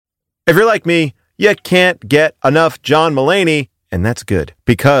If you're like me, you can't get enough John Mulaney. And that's good,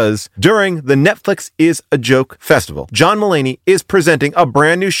 because during the Netflix is a Joke Festival, John Mulaney is presenting a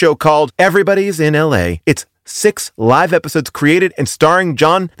brand new show called Everybody's in LA. It's 6 live episodes created and starring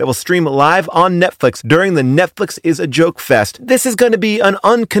John that will stream live on Netflix during the Netflix is a Joke Fest. This is going to be an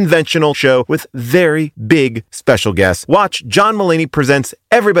unconventional show with very big special guests. Watch John Mulaney Presents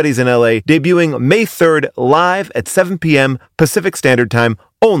Everybody's in LA, debuting May 3rd live at 7 p.m. Pacific Standard Time,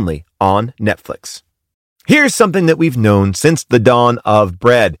 only on Netflix. Here's something that we've known since the dawn of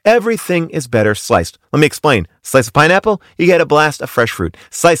bread. Everything is better sliced. Let me explain. Slice a pineapple, you get a blast of fresh fruit.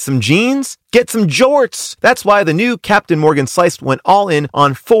 Slice some jeans, get some jorts. That's why the new Captain Morgan Sliced went all in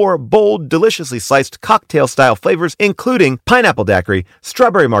on 4 bold, deliciously sliced cocktail-style flavors, including pineapple daiquiri,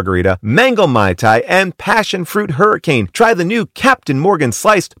 strawberry margarita, mango mai tai, and passion fruit hurricane. Try the new Captain Morgan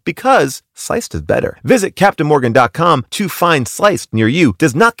Sliced, because sliced is better. Visit CaptainMorgan.com to find Sliced near you.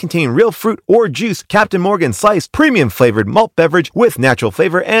 Does not contain real fruit or juice. Captain Morgan Sliced, premium flavored malt beverage with natural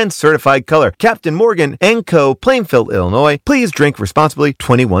flavor and certified color. Captain Morgan & Co., Plainfield, Illinois. Please drink responsibly.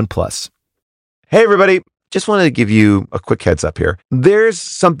 21 plus. Hey, everybody. Just wanted to give you a quick heads up here. There's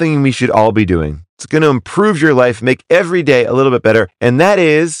something we should all be doing. It's going to improve your life, make every day a little bit better, and that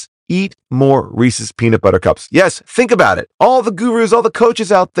is eat more Reese's Peanut Butter Cups. Yes, think about it. All the gurus, all the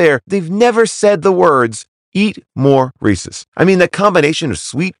coaches out there, they've never said the words, eat more Reese's. I mean, that combination of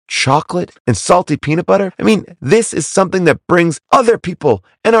sweet chocolate and salty peanut butter, I mean, this is something that brings other people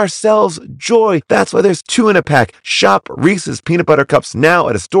and ourselves joy. That's why there's 2 in a pack. Shop Reese's Peanut Butter Cups now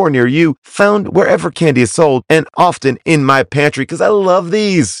at a store near you, found wherever candy is sold, and often in my pantry, because I love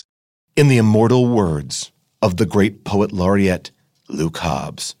these. In the immortal words of the great poet laureate, Luke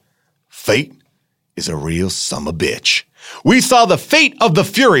Hobbs, fate is a real summer bitch. We saw the fate of the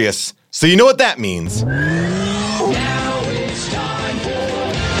furious, so you know what that means. Now it's time for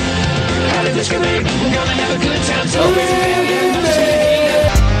How to Discriminate. We're gonna have a good time, so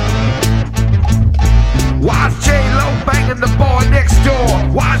Watch J-Lo banging the boy next door.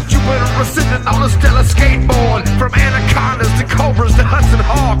 Watch Jupiter sitting on a stellar skateboard. From anacondas to cobras to Hudson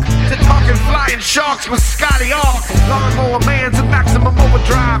Hawk to talking flying sharks with Scotty Hawk. Lawnmower Man's in maximum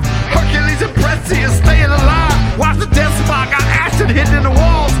overdrive. Hercules and Prezi is staying alive. Watch the Death Spot got acid hidden in the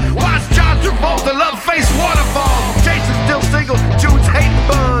walls. Watch John Travolta love face waterfalls. Jason's still single, Jude's hating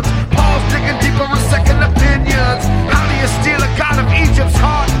buns. Paul's digging deeper with second opinions. How do you steal a god of Egypt's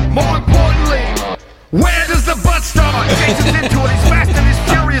heart? More importantly, where does the butt start? Jason's into it, he's fast and he's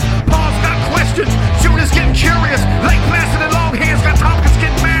furious. Paul's got questions, June is getting curious. Lake Placid and long hands got Tompkins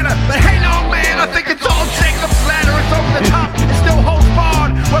getting madder. But hey, long man, I think it's all Jacob's ladder. It's over the top, it still holds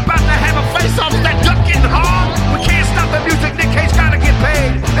barred. We're about to have a face-off, that duck getting hard. We can't stop the music, Nick Cage gotta get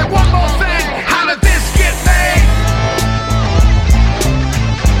paid. And one more thing, how did this get made?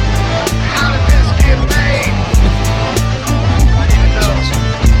 How did this get made?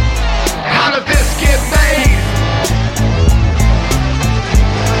 How did this get made?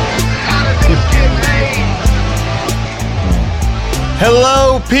 How did this get made?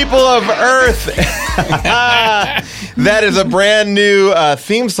 Hello, people of Earth. That is a brand new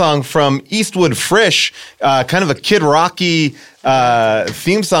theme song from Eastwood Frisch, kind of a Kid Rocky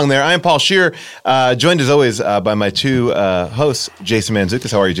theme song there. I am Paul Scheer, joined as always by my 2 hosts, Jason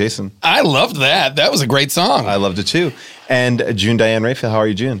Mantzoukas. How are you, Jason? I loved that. That was a great song. I loved it too. And June Diane Raphael. How are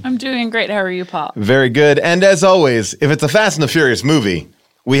you, June? I'm doing great. How are you, Paul? Very good. And as always, if it's a Fast and the Furious movie,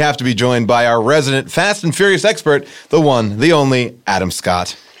 we have to be joined by our resident Fast and Furious expert, the one, the only, Adam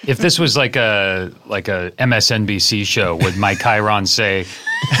Scott. If this was like a MSNBC show, would Mike Chiron say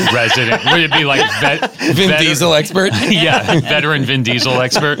resident? Would it be like Vin Diesel expert? Yeah, veteran Vin Diesel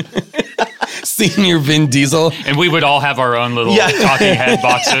expert. Senior Vin Diesel. And we would all have our own little talking head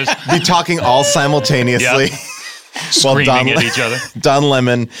boxes. Be talking all simultaneously. Yep. Screaming at each other. Don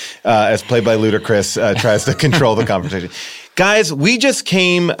Lemon, as played by Ludacris, tries to control the conversation. Guys, we just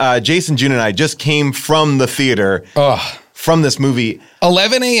came, Jason, June, and I just came from the theater. From this movie.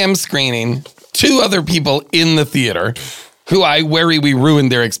 11 a.m. screening, 2 other people in the theater who I worry we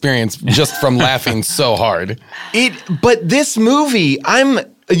ruined their experience just from laughing so hard. But this movie,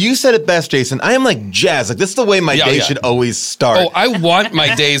 you said it best, Jason. I am like jazzed. Like, this is the way my day should always start. Oh, I want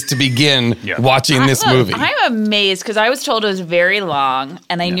my days to begin watching this movie. I'm amazed because I was told it was very long,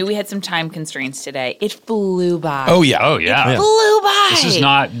 and I knew we had some time constraints today. It flew by. Oh, yeah. Oh, yeah. It flew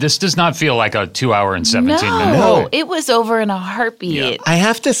by. This does not feel like a 2 hour and 17 minutes. No, it was over in a heartbeat. Yeah. I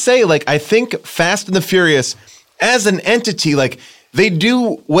have to say, like, I think Fast and the Furious, as an entity, like, they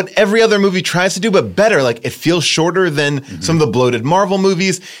do what every other movie tries to do, but better. Like, it feels shorter than some of the bloated Marvel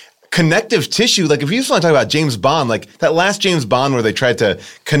movies. connective tissue. Like, if you just want to talk about James Bond, like that last James Bond where they tried to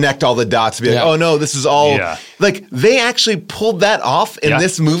connect all the dots to be like, Yeah. oh no, this is all like they actually pulled that off in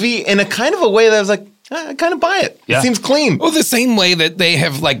this movie in a kind of a way that I was like, I kind of buy it. Yeah. It seems clean. Well, the same way that they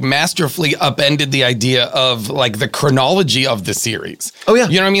have like masterfully upended the idea of like the chronology of the series. Oh, yeah.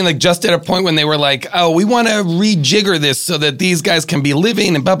 You know what I mean? Like just at a point when they were like, oh, we want to rejigger this so that these guys can be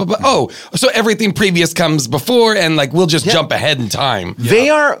living and blah, blah, blah. Oh, so everything previous comes before and like we'll just jump ahead in time. They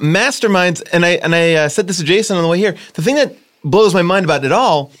are masterminds, and I said this to Jason on the way here. The thing that blows my mind about it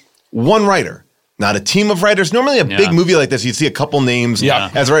all, one writer, not a team of writers. Normally a big movie like this, you'd see a couple names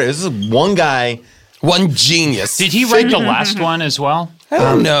as writers. This is one guy. One genius. Did he write the last one as well? I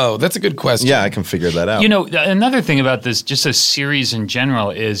don't know. That's a good question. Yeah, I can figure that out. You know, another thing about this, just a series in general,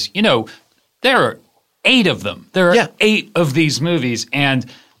 is, you know, there are 8 of them. There are 8 of these movies, and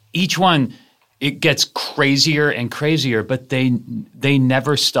each one, it gets crazier and crazier, but they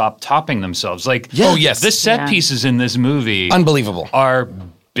never stop topping themselves. Like, Oh, yes. the set pieces in this movie Unbelievable. are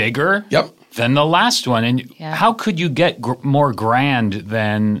bigger than the last one. And how could you get more grand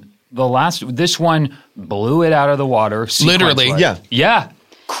than the last? This one blew it out of the water. Literally, sequence-wise. Yeah.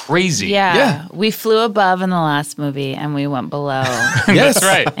 Crazy. Yeah. We flew above in the last movie and we went below Yes. That's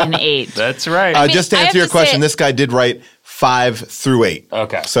right. in 8. That's right. Just to I have answer your to question, say- this guy did write 5 through 8.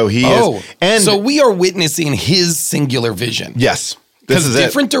 Okay. So he Oh, is. And so we are witnessing his singular vision. yes, this Because is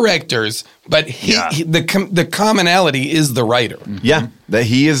different directors, but the commonality is the writer. it. Yeah, that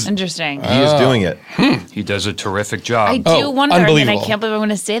he is. Interesting. He is doing it. He does a terrific job. I do wonder, and I unbelievable. can't believe I'm going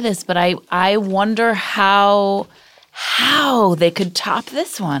to say this, but I wonder how they could top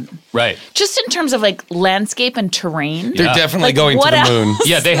this one. Right. Just in terms of like landscape and terrain. They're definitely Like, going to what the else? moon.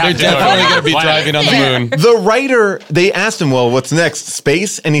 Yeah, they They're have to go. definitely going to be Why not? driving on the moon. The writer, they asked him, well, what's next?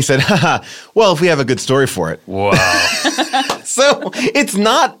 Space? And he said, haha, well, if we have a good story for it. Wow. So it's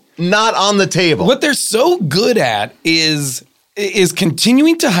not on the table. What they're so good at is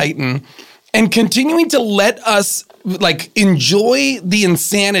continuing to heighten and continuing to let us like enjoy the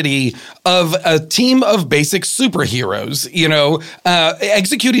insanity of a team of basic superheroes, you know,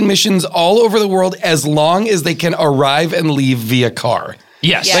 executing missions all over the world as long as they can arrive and leave via car.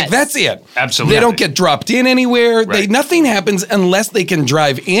 Yes. Yes. Like that's it. Absolutely. They don't get dropped in anywhere. Right. Nothing happens unless they can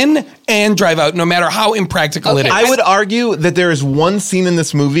drive in and drive out, no matter how impractical it is. I would argue that there is one scene in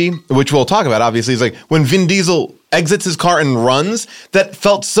this movie, which we'll talk about, obviously, is like when Vin Diesel exits his car and runs, that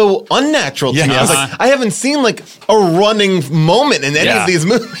felt so unnatural to me. I was like, I haven't seen like a running moment in any of these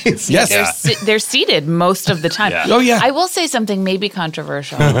movies. Yes. They're seated most of the time. Yeah. Oh, yeah. I will say something maybe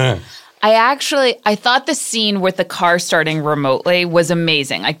controversial. I thought the scene with the car starting remotely was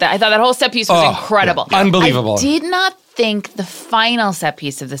amazing. Like that, I thought that whole set piece was incredible. yeah. Unbelievable. I did not think the final set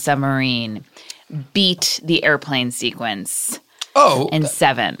piece of the submarine beat the airplane sequence in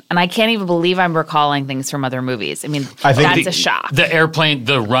 7. And I can't even believe I'm recalling things from other movies. I mean, I think that's a shock.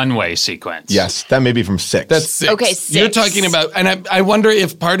 The runway sequence. Yes, that may be from 6. That's 6. Okay, You're 6. talking about, and I wonder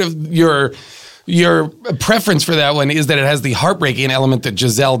if part of your preference for that one is that it has the heartbreaking element that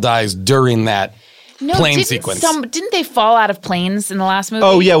Giselle dies during that plane sequence. Didn't they fall out of planes in the last movie?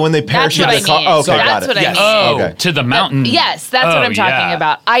 Oh, yeah, when they That's parachute what the I car. mean. Oh, okay, got That's it. what I Yes. mean. Oh, Okay. to the mountain. Yes, that's what I'm talking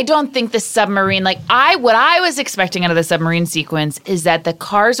about. I don't think the submarine, what I was expecting out of the submarine sequence is that the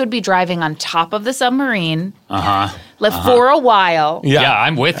cars would be driving on top of the submarine for a while, Yeah,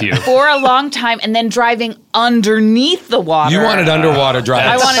 I'm with you. for a long time, and then driving underneath the water. You wanted underwater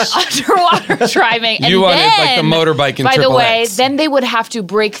driving. I wanted underwater driving. And You wanted, then, like, the motorbike in By the Triple way, X. then they would have to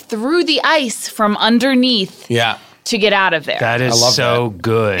break through the ice from underneath Yeah. to get out of there. That is love so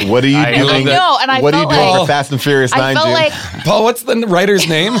good. What are you I doing? I know, and I what are you felt doing like- for Fast and Furious 9, I felt June? like Paul, what's the writer's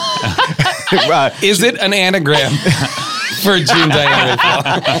name? Is it an anagram for June Diane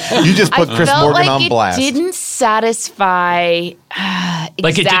Raphael? You just put Chris felt Morgan like on blast. It didn't satisfy Like it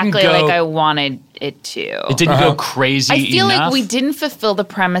didn't exactly go- like I wanted it to. It didn't go crazy I feel enough. like we didn't fulfill the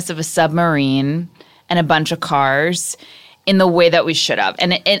premise of a submarine and a bunch of cars in the way that we should have.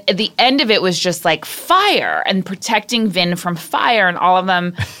 And at the end of it was just like fire and protecting Vin from fire and all of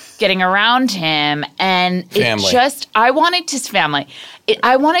them getting around him. And Family. I wanted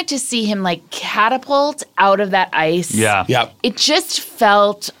I wanted to see him like catapult out of that ice. Yeah. Yep. It just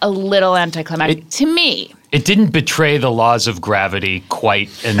felt a little anticlimactic to me. It didn't betray the laws of gravity quite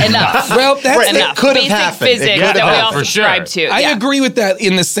enough. Enough. Well, that's Right, Enough. it could have Basic happened. It physics could have that we happened. all For sure. subscribe to. I Yeah. agree with that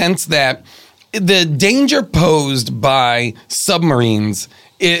in the sense that the danger posed by submarines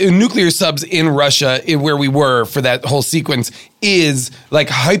nuclear subs in Russia, where we were for that whole sequence, is like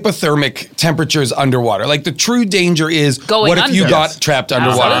hypothermic temperatures underwater. Like the true danger is Going what if you under. got trapped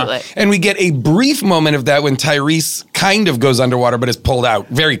underwater? Absolutely. And we get a brief moment of that when Tyrese kind of goes underwater, but is pulled out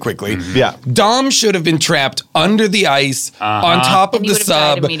very quickly. Yeah. Dom should have been trapped under the ice on top of And he the would have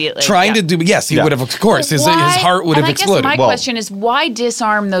died sub, immediately. trying Yeah. to do. Yes, he Yeah. would have. Of course, his heart would have and exploded. I guess my Well- question is, why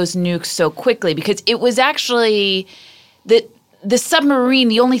disarm those nukes so quickly? Because it was actually the submarine.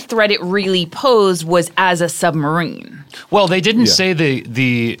 The only threat it really posed was as a submarine. Well, they didn't say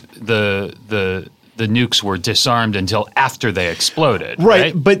the nukes were disarmed until after they exploded.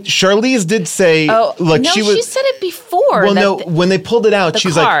 Right, but Charlize did say, Oh, like no, she was. she said it before. Well, that no, when they pulled it out, the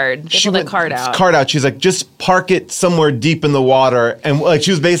she's card. like, They pulled the card out. She's like, just park it somewhere deep in the water, and like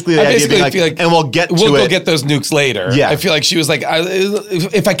she was basically the I idea basically being like, feel like and we'll get to we'll it. go get those nukes later. Yeah. I feel like she was like,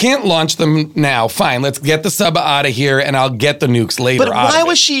 if I can't launch them now, fine. Let's get the sub out of here, and I'll get the nukes later. But out why of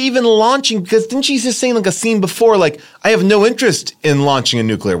was it. she even launching? Because didn't she just say like a scene before, like, I have no interest in launching a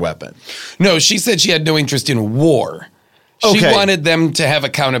nuclear weapon? No, she said she had no interest in war. She Okay. wanted them to have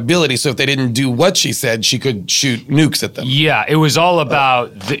accountability, so if they didn't do what she said, she could shoot nukes at them. Yeah, it was all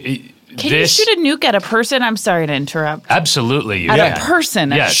about Can this. you shoot a nuke at a person? I'm sorry to interrupt. Absolutely, you At can. a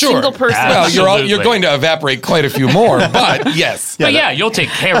person, Yeah, a sure. single person. Well, you're Absolutely. going to evaporate quite a few more, but yes. But yeah, you'll take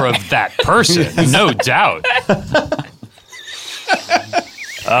care of that person, no doubt.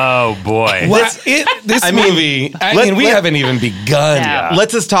 Oh boy. This I mean, movie, we let- haven't even begun. Yeah.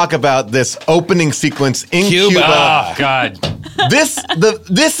 Let's just talk about this opening sequence in Cuba. Oh God.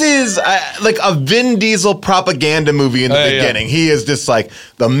 This is like a Vin Diesel propaganda movie in the Yeah. beginning. He is just like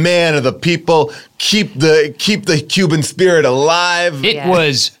the man of the people. Keep the Cuban spirit alive. It Yeah.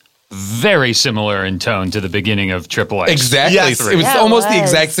 was very similar in tone to the beginning of Triple X. Exactly. Yes. It was Yeah, it almost the was.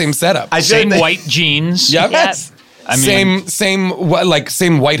 exact same setup. I Same said- white jeans. Yep. Yep. I mean, same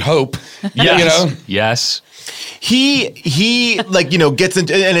white hope. yes, You know? yes. He like, gets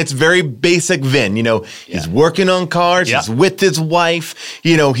into, and it's very basic Vin, he's working on cars, Yeah. he's with his wife,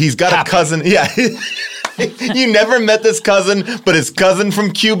 he's got Happy. a cousin. Yeah. You never met this cousin, but his cousin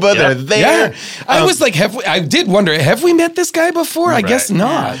from Cuba, they're there. Yeah. I was like, I did wonder, have we met this guy before? I guess Right.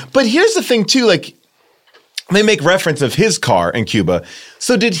 not. But here's the thing too, like they make reference of his car in Cuba.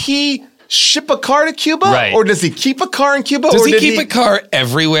 So did he ship a car to Cuba? Right. Or does he keep a car in Cuba? Does or he did keep a car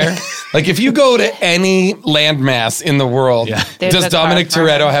everywhere? Like if you go to any landmass in the world, There's does a car Dominic for him.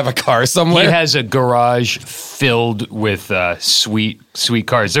 Toretto have a car He somewhere? has a garage filled with sweet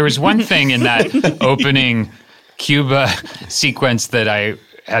cars. There was one thing in that opening Cuba sequence that I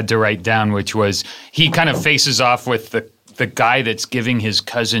had to write down, which was he kind of faces off with the guy that's giving his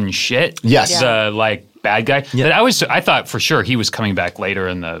cousin shit. Yes. The like bad guy. That I thought for sure he was coming back later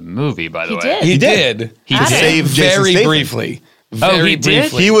in the movie, by the He way. did. He did. He To did. save Jason Very Statham. briefly. he Very did?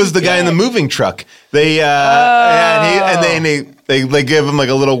 briefly. He was the guy in the moving truck. They they give him like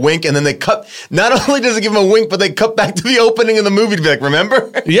a little wink, and then they cut. Not only does it give him a wink, but they cut back to the opening of the movie to be like,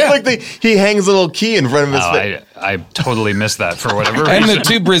 remember? Yeah. Like he hangs a little key in front of his Oh, face. I totally missed that for whatever And reason. the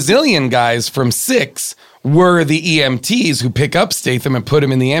two Brazilian guys from Six were the EMTs who pick up Statham and put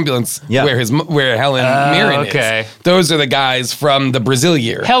him in the ambulance Yeah. where Helen Mirren okay. is. Those are the guys from the Brazil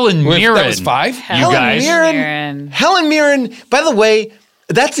year. Helen That Mirren. was 5? You guys. Mirren. Helen Mirren, by the way,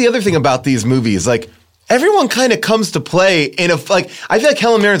 that's the other thing about these movies. Like, everyone kind of comes to play in I feel like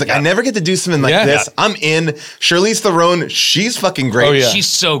Helen Mirren's like, I never get to do something like Yeah. this. I'm in. Charlize Theron, she's fucking great. Oh, yeah. She's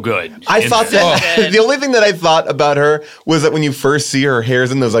so good. I in thought this. that the only thing that I thought about her was that when you first see her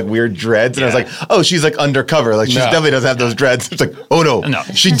hair's in those like weird dreads, and I was Yeah. like, oh, she's like undercover. Like she No. definitely doesn't have those dreads. It's like, oh no, No.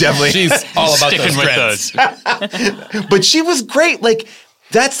 she definitely. She's all about Sticking those with dreads. those. But she was great. Like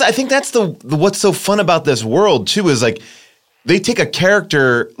I think that's the what's so fun about this world too is like they take a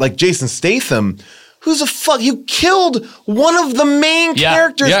character like Jason Statham. You killed one of the main Yeah,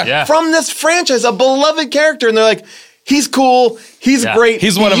 characters yeah. from this franchise, a beloved character, and they're like, he's cool, he's Yeah. great,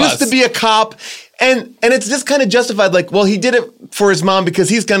 He's one he of used us. to be a cop, and it's just kind of justified. Like, well, he did it for his mom because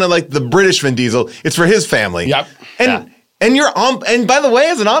he's kind of like the British Vin Diesel. It's for his family. Yep. And you're on. And by the way,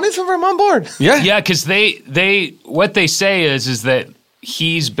 as an audience member, I'm on board. Yeah. Yeah, because they what they say is that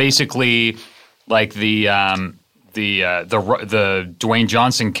he's basically like the Dwayne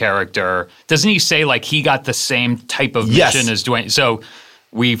Johnson character. Doesn't he say like he got the same type of Yes. mission as Dwayne? So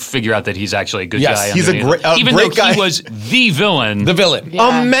we figure out that he's actually a good Yes, guy. he's a underneath. great- even great though guy. he was the villain. The villain.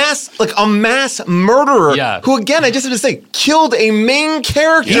 Yeah. A mass murderer Yeah. who, again, I just have to say, killed a main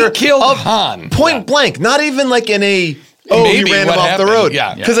character. He killed of Han. point blank. Not even like in a he Maybe ran him what off happened. the road.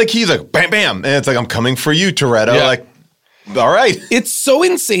 Yeah. because like he's like bam bam, and it's like I'm coming for you, Toretto. Yeah. Like All right. It's so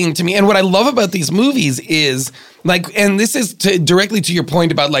insane to me. And what I love about these movies is like, and this is directly to your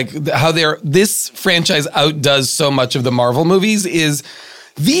point about like how this franchise outdoes so much of the Marvel movies is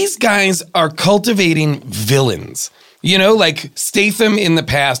these guys are cultivating villains. You know, like Statham in the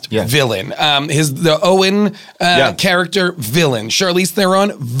past, villain. The Owen character, villain. Charlize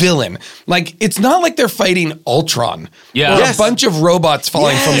Theron, villain. Like, it's not like they're fighting Ultron or a bunch of robots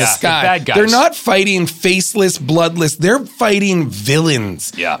falling from the sky. Bad guys. They're not fighting faceless, bloodless. They're fighting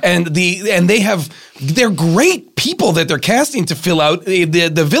villains. Yeah. And they're great people that they're casting to fill out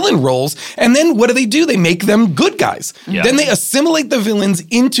the villain roles. And then what do? They make them good guys. Yeah. Then they assimilate the villains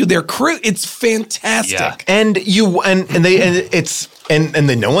into their crew. It's fantastic. Yeah. And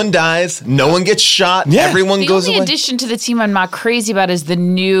then no one dies, no one gets shot, everyone The goes only away. addition to the team I'm not crazy about is the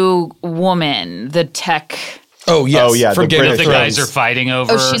new woman, the tech. Oh, yes. Oh, yeah, From the Game British of The Thrones. guys are fighting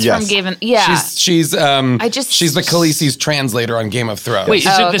over. Oh, she's Yes. from Game of Yeah. She's the Khaleesi's translator on Game of Thrones. Wait, is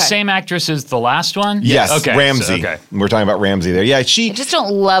Oh, it okay. the same actress as the last one? Yes, Okay. Ramsey. So, okay. We're talking about Ramsey there. Yeah, I just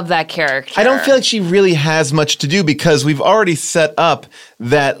don't love that character. I don't feel like she really has much to do because we've already set up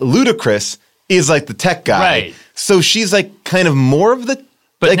that Ludacris is like the tech guy. Right. So she's like kind of more of the.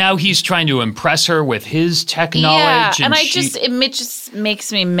 But like, now he's trying to impress her with his tech Yeah, knowledge. and she, it just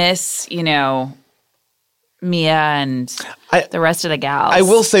makes me miss, Mia and the rest of the gals. I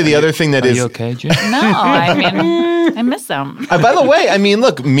will say the other thing that Are is. you okay, Jim? No, I mean, I miss them. By the way, I mean,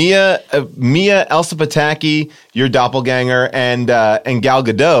 look, Mia, Elsa Pataki, your doppelganger, and Gal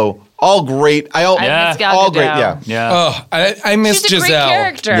Gadot, all great. Yeah. miss Gal all Gadot. great. Yeah. Yeah. Oh, I miss She's a great Giselle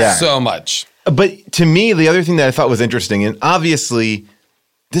character. Yeah. so much. But to me, the other thing that I thought was interesting, and obviously,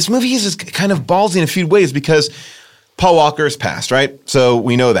 this movie is just kind of ballsy in a few ways because Paul Walker is passed, right? So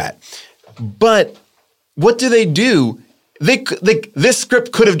we know that. But what do? This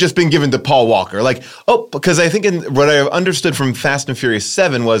script could have just been given to Paul Walker. Because I think what I understood from Fast and Furious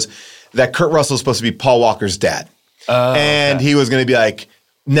 7 was that Kurt Russell is supposed to be Paul Walker's dad. And he was going to be like,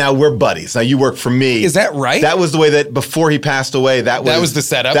 now we're buddies. Now you work for me. Is that right? That was the way that before he passed away, that was the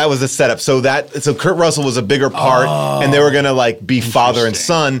setup? That was the setup. So Kurt Russell was a bigger part and they were going to be father and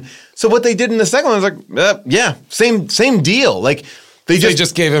son. So what they did in the second one was same deal. Like they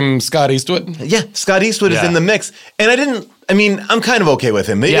just gave him Scott Eastwood. Yeah, Scott Eastwood is Yeah. in the mix. And I'm kind of okay with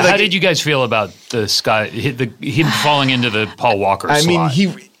him. Yeah, how did you guys feel about him falling into the Paul Walker slot?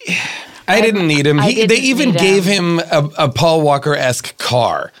 I didn't need him. I didn't They even need gave him. him a Paul Walker-esque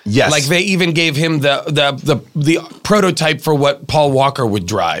car. Yes. Like they even gave him the prototype for what Paul Walker would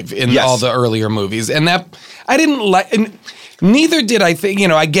drive in Yes. all the earlier movies. And that I didn't like. And neither did I think.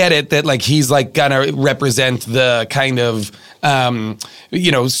 I get it that he's gonna represent the kind of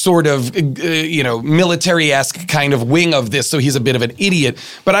sort of military-esque kind of wing of this. So he's a bit of an idiot.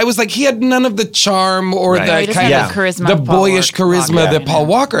 But I was like, he had none of the charm or Right. He the doesn't kind have of the charisma the of Paul boyish Walker. charisma that Paul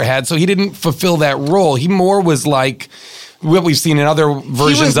Walker had. So he didn't fulfill that role. He more was like what we've seen in other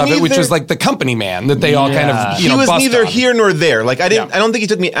versions of it, which was like the company man that they all kind of he was bust neither on. here nor there. I don't think he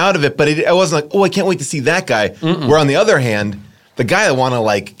took me out of it, but I wasn't like, oh, I can't wait to see that guy. Where on the other hand, the guy I want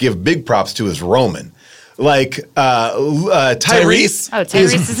to give big props to is Roman. Tyrese. Oh,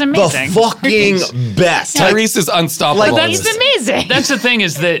 Tyrese is amazing. The fucking best. Tyrese is unstoppable. He's amazing. That's the thing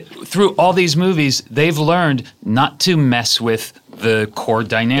is that through all these movies, they've learned not to mess with the core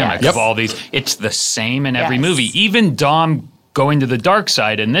dynamic Yes. of all these. It's the same in every Yes. movie. Even Dom going to the dark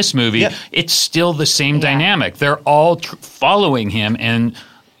side in this movie, it's still the same dynamic. They're all following him and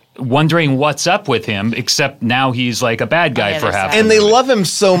wondering what's up with him, except now he's like a bad guy for half. And they love him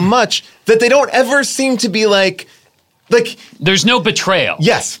so much that they don't ever seem to be like there's no betrayal.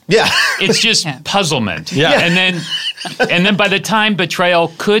 yes, yeah. It's just puzzlement. Yeah. And then by the time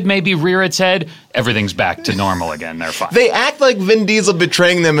betrayal could maybe rear its head, everything's back to normal again. They're fine. They act like Vin Diesel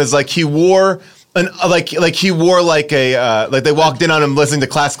betraying them is like he wore they walked in on him listening to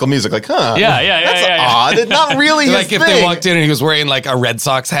classical music, that's odd. It's not really his Like if thing. they walked in and he was wearing a Red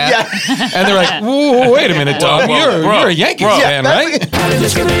Sox hat, Yeah. and they're like, "Whoa, wait a minute, Dom, you're a Yankees fan, right?"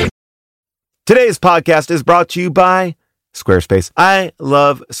 Today's podcast is brought to you by Squarespace. I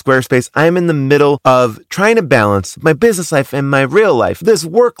love Squarespace. I'm in the middle of trying to balance my business life and my real life. This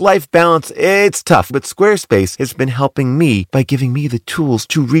work-life balance, it's tough, but Squarespace has been helping me by giving me the tools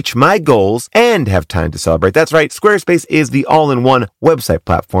to reach my goals and have time to celebrate. That's right. Squarespace is the all-in-one website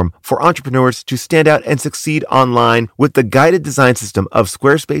platform for entrepreneurs to stand out and succeed online. With the guided design system of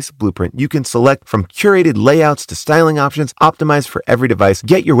Squarespace Blueprint, you can select from curated layouts to styling options optimized for every device.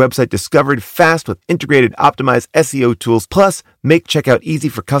 Get your website discovered fast with integrated optimized SEO tools. Plus, make checkout easy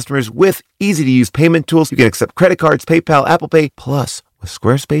for customers with easy-to-use payment tools. You can accept credit cards, PayPal, Apple Pay. Plus, With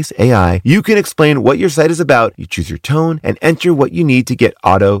Squarespace AI, you can explain what your site is about, you choose your tone, and enter what you need to get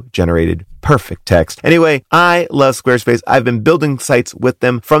auto-generated perfect text. Anyway, I love Squarespace. I've been building sites with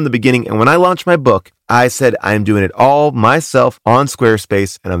them from the beginning, and when I launched my book, I said I'm doing it all myself on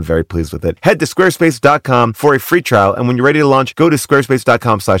Squarespace, and I'm very pleased with it. Head to squarespace.com for a free trial, and when you're ready to launch, go to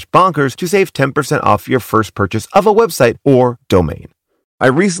squarespace.com/bonkers to save 10% off your first purchase of a website or domain. I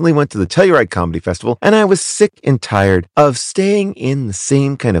recently went to the Telluride Comedy Festival, and I was sick and tired of staying in the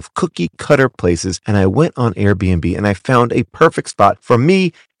same kind of cookie-cutter places, and I went on Airbnb, and I found a perfect spot for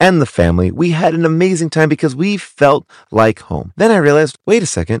me and the family. We had an amazing time because we felt like home. Then I realized, wait a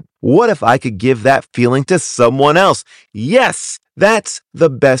second, what if I could give that feeling to someone else? Yes! That's the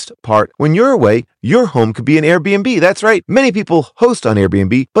best part. When you're away, your home could be an Airbnb. That's right. Many people host on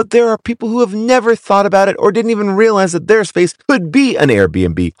Airbnb, but there are people who have never thought about it or didn't even realize that their space could be an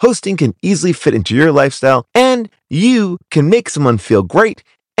Airbnb. Hosting can easily fit into your lifestyle, and you can make someone feel great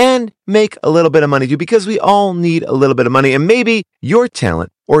and make a little bit of money too, because we all need a little bit of money. And maybe your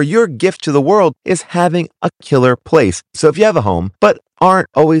talent or your gift to the world is having a killer place. So if you have a home, but aren't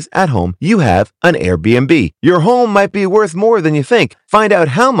always at home, you have an Airbnb. Your home might be worth more than you think. Find out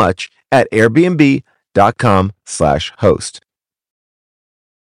how much at airbnb.com/host.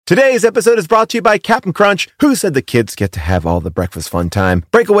 Today's episode is brought to you by Captain Crunch. Who said the kids get to have all the breakfast fun time?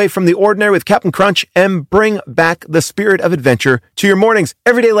 Break away from the ordinary with Captain Crunch and bring back the spirit of adventure to your mornings.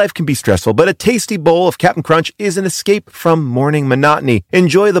 Everyday life can be stressful, but a tasty bowl of Captain Crunch is an escape from morning monotony.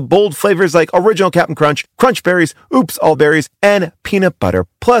 Enjoy the bold flavors like original Captain Crunch, Crunch Berries, Oops All Berries, and peanut butter.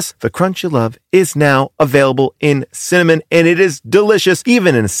 Plus, the crunch you love is now available in cinnamon, and it is delicious.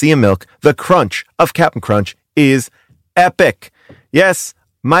 Even in a sea of milk, the crunch of Captain Crunch is epic. Yes,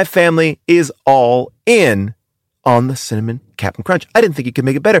 my family is all in on the cinnamon Captain Crunch. I didn't think you could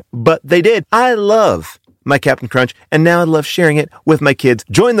make it better, but they did. I love my Captain Crunch, and now I love sharing it with my kids.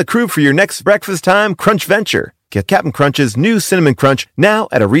 Join the crew for your next breakfast time crunch venture. Get Captain Crunch's new Cinnamon Crunch now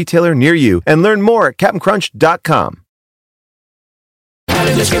at a retailer near you, and learn more at CaptainCrunch.com.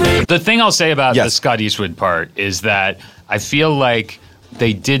 The thing I'll say about Yes. the Scott Eastwood part is that I feel like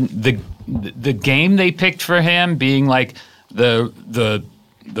they didn't the game they picked for him being like the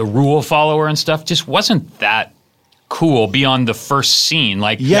rule follower and stuff just wasn't that cool beyond the first scene.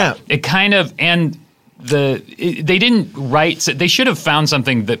 Like, Yeah. it kind of, and they didn't write, they should have found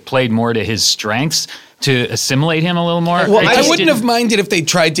something that played more to his strengths to assimilate him a little more. Well, I just wouldn't didn't- have minded if they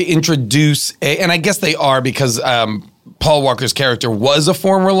tried to introduce, and I guess they are because Paul Walker's character was a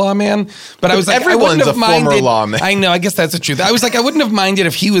former lawman. But I was like, Everyone's I wouldn't have a former minded. lawman. I know, I guess that's the truth. I was like, I wouldn't have minded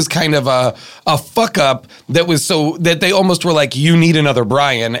if he was kind of a fuck up that was so that they almost were like, you need another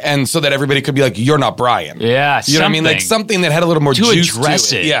Brian, and so that everybody could be like, you're not Brian. Yeah, you know what I mean? Like something that had a little more To juice address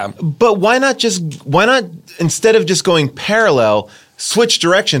to it. Yeah. But why not instead of just going parallel, switch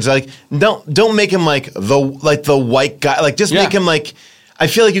directions? Like don't make him like the white guy. Like just Yeah. make him like. I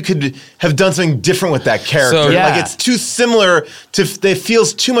feel like you could have done something different with that character. So, yeah. Like it's too similar to. It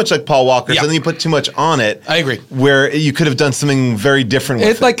feels too much like Paul Walker. Yeah. So then you put too much on it. I agree. Where you could have done something very different with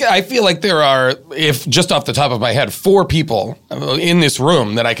It's it. like I feel like there are, if just off the top of my head, 4 people in this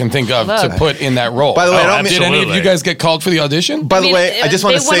room that I can think of to Look. put in that role. By the way, I don't mean- did any of you Absolutely. guys get called for the audition? By the way, I just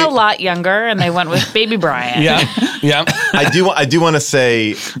want to they say. went a lot younger, and they went with Baby Brian. Yeah, yeah. I do want to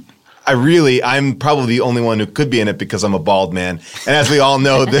say, I'm probably the only one who could be in it because I'm a bald man. And as we all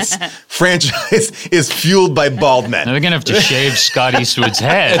know, this franchise is fueled by bald men. Now they're going to have to shave Scott Eastwood's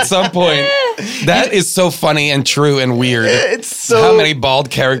head. At some point, that is so funny and true and weird. It's so How many bald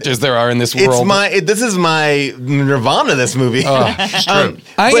characters there are in this world. This is my nirvana, this movie. I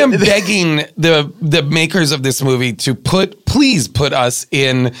but- am begging the makers of this movie to please put us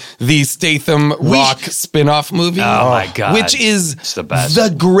in the Statham Rock spin-off movie. Oh my God. Which is It's the best.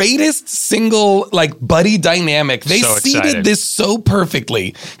 the greatest single like buddy dynamic. They So seeded excited. this so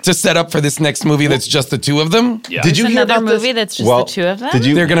perfectly to set up for this next movie that's just the two of them. Yeah. Did you hear Another about this? movie that's just Well, the two of them? Did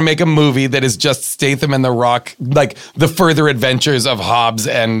you? They're going to make a movie that is just Statham and The Rock, like the further adventures of Hobbs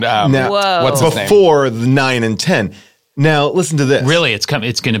and Now, Whoa. what's his name? before the 9 and 10. Now listen to this. Really, it's going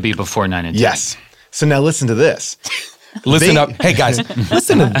to be before 9 and 10. Yes. So now listen to this. Listen They- up. Hey, guys,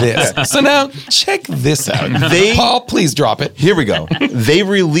 listen to this. So now, check this out. They- Paul, please drop it. Here we go. They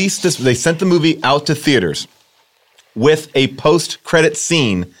released this. They sent the movie out to theaters with a post-credit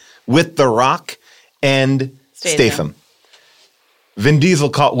scene with The Rock and Statham. Vin Diesel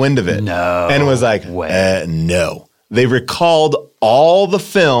caught wind of it. No and was like, way. no. They recalled all the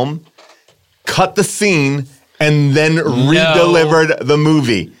film, cut the scene, and then re-delivered the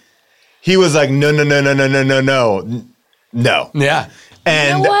movie. He was like, no. Yeah.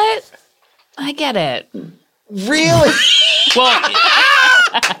 And You know what? I get it. really? Well,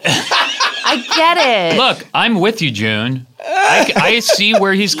 I get it. Look, I'm with you, June. I see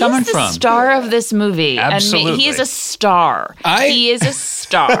where he's coming He's the from. star of this movie. Absolutely. And he is a star. He is a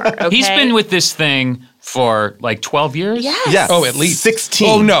star. Okay? He's been with this thing for like 12 years? Yes. Yes. Oh, at least 16.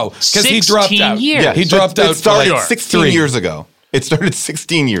 Oh no, because he dropped 16 out. years. Yeah, he dropped out. It started for like 16 3 years ago. It started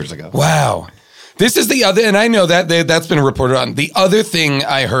 16 years ago. Wow. This is the other, and I know that's been reported on. The other thing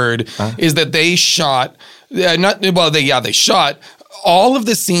I heard is that they shot, they shot all of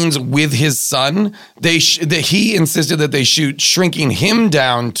the scenes with his son. He insisted that they shoot shrinking him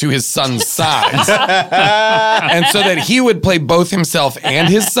down to his son's size, and so that he would play both himself and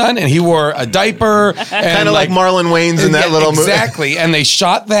his son, and he wore a diaper, Kind of like Marlon Wayans in that little movie. Exactly, and they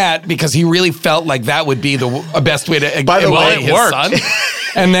shot that because he really felt like that would be the best way to By the way, embody it his worked. son.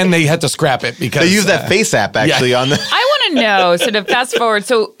 And then they had to scrap it because They used that face app actually on the. I want to know, so to fast forward,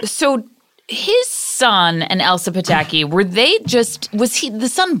 so his son and Elsa Pataki, was the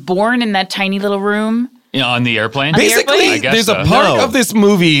son born in that tiny little room? On the airplane? Basically, I guess there's a so. part No. of this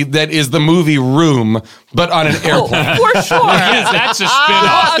movie that is the movie Room, but on an airplane. For sure. That's a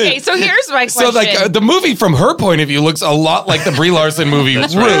spin-off. Okay, so here's my So, question. the movie from her point of view looks a lot like the Brie Larson movie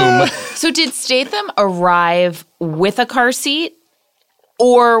Room. So did Statham arrive with a car seat?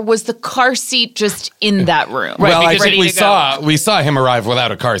 Or was the car seat just in that room? Well, I because think ready to go? we saw him arrive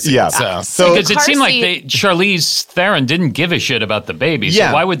without a car seat. Yeah. So Because it car seemed like seat- Charlize Theron didn't give a shit about the baby. Yeah.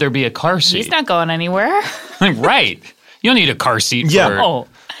 So why would there be a car seat? He's not going anywhere. Right. You don't need a car seat Yeah. for... Oh,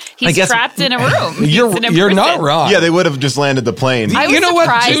 he's guess- trapped in a room. He's in a you're not prison. wrong. Yeah, they would have just landed the plane. I was you know what,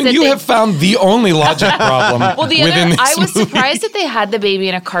 surprised June? that You they- have found the only logic problem Well, within this I was movie. surprised that they had the baby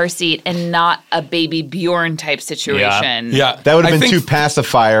in a car seat and not a baby Bjorn type situation. Yeah, That would have I been think- too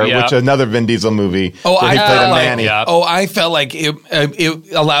Pacifier, Yeah. which another Vin Diesel movie. Oh, where he I played felt a like, nanny. Yeah. I felt like it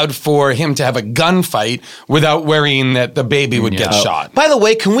allowed for him to have a gunfight without worrying that the baby would get shot. By the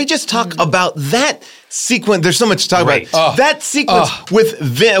way, can we just talk about that sequence? There's so much to talk Right. about. That sequence with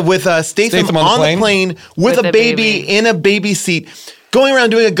Statham on the plane with a the baby baby. in a baby seat, going around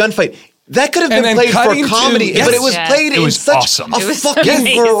doing a gunfight. That could have And been then played cutting for to- comedy, yes. but it was Yes. played It in was such awesome. a It was fucking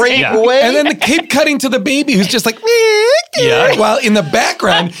amazing. great Yeah. way. And then the keep cutting to the baby who's just like, Yeah. while in the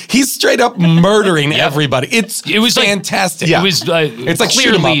background, he's straight up murdering everybody. It was like- fantastic. It was It's like shoot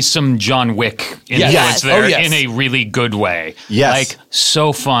 'em clearly up. some John Wick influence Yes. there Oh, yes. in a really good way. Yes. Like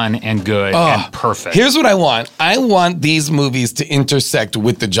so fun and good and perfect. Here's what I want. I want these movies to intersect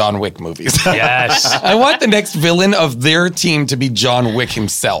with the John Wick movies. Yes. I want the next villain of their team to be John Wick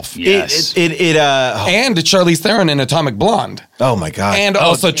himself. Yes. And Charlize Theron in Atomic Blonde. Oh my god! And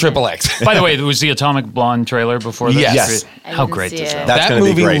also Triple X. By the way, there was the Atomic Blonde trailer before this. Yes. I How didn't great see does it. that? That's that gonna be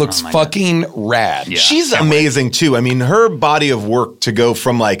movie great. looks Oh my fucking rad. Yeah. She's amazing too. I mean, her body of work to go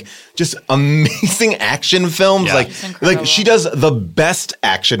from like just amazing action films, Yeah. like incredible. she does the best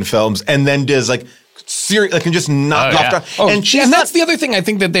action films, and then does like serious, like can just knock Oh, off. yeah. Oh, and she's and not. that's the other thing I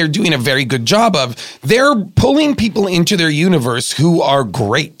think that they're doing a very good job of. They're pulling people into their universe who are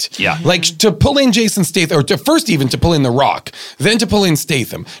great. Yeah. Like to pull in Jason Statham, or to first even to pull in The Rock, then to pull in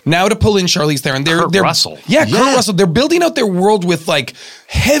Statham, now to pull in Charlize Theron. Kurt Russell. Yeah, Yeah. Kurt Russell. They're building out their world with like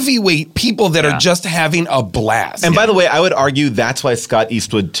heavyweight people that Yeah. are just having a blast. And by the way, I would argue that's why Scott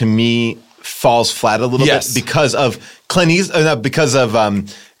Eastwood to me falls flat a little Yes. bit because of because of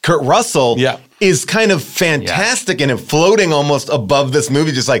Kurt Russell. Yeah. Is kind of fantastic and floating almost above this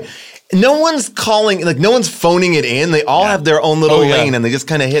movie, just like. No one's calling, like no one's phoning it in. They all have their own little Oh, yeah. lane, and they just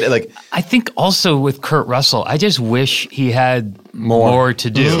kind of hit it. Like I think also with Kurt Russell, I just wish he had more to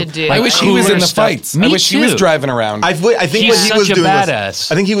do. To do. I wish he was cooler in the stuff. fights. Me I wish he was too. driving around. I think He's what he such was a doing badass.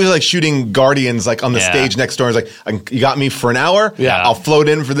 was, I think he was like shooting Guardians like on the Yeah. stage next door. He's like, you got me for an hour. Yeah. I'll float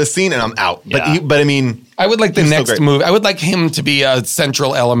in for this scene and I'm out. Yeah. But I mean, I would like the He's still next great. movie. I would like him to be a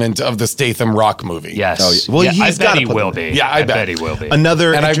central element of the Statham Rock movie. Yes. Oh, yeah. Well, Yeah, he's I bet gotta he put will them be. Yeah, I bet. bet he will be.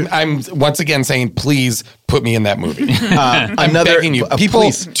 another And inter- I'm once again saying, please put me in that movie. I'm another begging you. People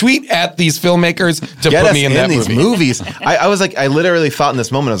please. tweet at these filmmakers to get put us me in in that these movie. movies. I was like, I literally thought in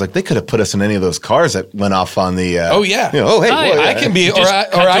this moment, I was like, they could have put us in any of those cars that went off on the. Oh, yeah. You know, oh hey, Oh, boy, yeah. I can be, or Just I,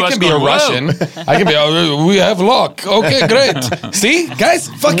 cut or to I us can be a going, Russian. I can be. Oh, we have luck. Okay, great. See, guys,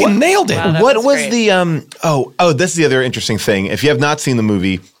 fucking nailed it. Wow, that what was was great. the oh this is the other interesting thing. If you have not seen the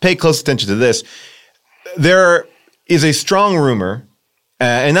movie, pay close attention to this. There is a strong rumor,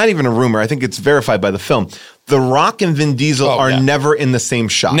 and not even a rumor, I think it's verified by the film. The Rock and Vin Diesel Oh, are yeah. never in the same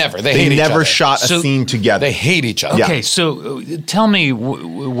shot. Never. They hate each never other. shot a So- scene together. They hate each other. Yeah. Okay, so tell me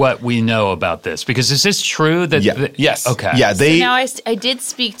what we know about this, because is this true? That Yeah. Yes. Okay. Yeah, they. Now, I did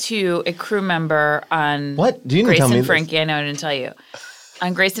speak to a crew member on What? You didn't Grace tell me and this. Frankie. I know I didn't tell you.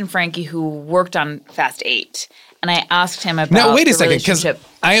 On Grace and Frankie, who worked on Fast 8. and I asked him about Now, wait a the second, because relationship.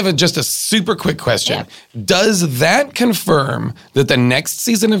 I have just a super quick question. Does that confirm that the next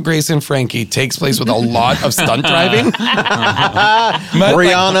season of Grace and Frankie takes place with a lot of stunt driving?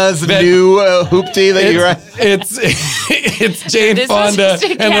 Rihanna's new hoopty that you're at. It's Jane This was Fonda just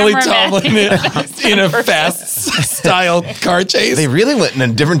a and Lily cameraman. Tomlin in a fast-style car chase. They really went in a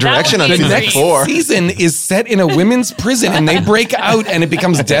different direction That on would be season great. 4. Season is set in a women's prison, and they break out, and it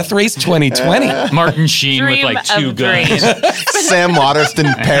becomes Death Race 2020. Martin Sheen with Dream like 2 of guns. dreams. Sam Waterston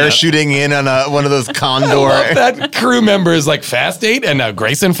parachuting in on one of those Condor. That crew member is like Fast 8 and now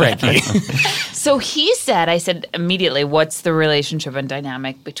Grace and Frankie. So he said, I said immediately, what's the relationship and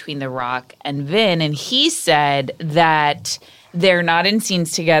dynamic between The Rock and Vin? And he said that they're not in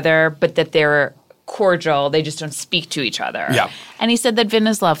scenes together, but that they're cordial. They just don't speak to each other. Yeah. And he said that Vin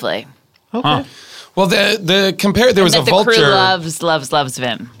is lovely. Well, there was a That the Vulture. crew loves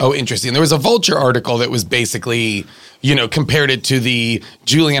Vin. Oh, interesting. There was a Vulture article that was basically, compared it to the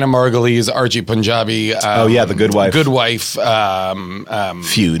Juliana Margulies, Archie Punjabi. The Good Wife. Good Wife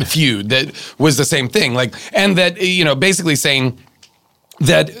feud that was the same thing. And that, basically saying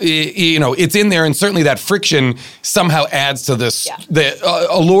that, it's in there, and certainly that friction somehow adds to this, the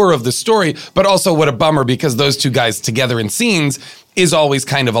allure of the story, but also what a bummer, because those two guys together in scenes is always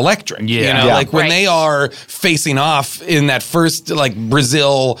kind of electric. Yeah. When they are facing off in that first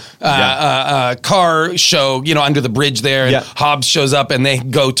Brazil car show, under the bridge there, and Hobbs shows up and they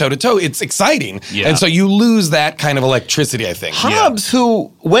go toe to toe. It's exciting. Yeah. And so you lose that kind of electricity, I think. Hobbs,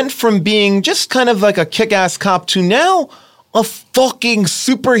 who went from being just kind of like a kick-ass cop to now a fucking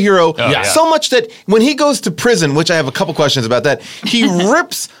superhero. So much that when he goes to prison, which I have a couple questions about that, he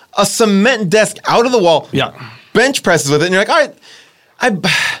rips a cement desk out of the wall, bench presses with it, and you're like, all right,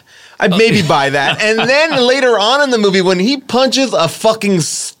 I'd maybe buy that. And then later on in the movie, when he punches a fucking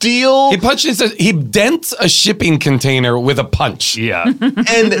steel... He dents a shipping container with a punch. Yeah.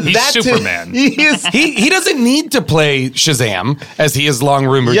 And He's that's Superman. He doesn't need to play Shazam, as he is long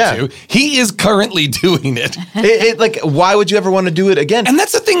rumored to. He is currently doing it. Why would you ever want to do it again? And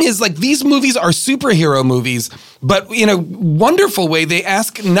that's the thing is, these movies are superhero movies, but in a wonderful way, they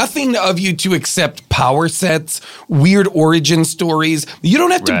ask nothing of you to accept power sets, weird origin stories. You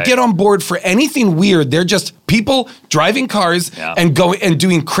don't have to get on board for anything weird. They're just people driving cars and going and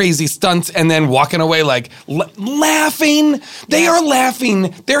doing crazy stunts and then walking away laughing. They are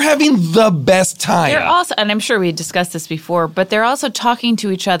laughing. They're having the best time. They're also, and I'm sure we discussed this before, but they're also talking to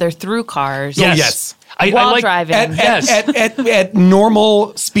each other through cars. Yes. While driving. At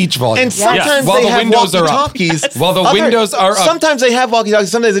normal speech volume. And sometimes while they the have windows are up. walkie-talkies. While the windows are up. Sometimes they have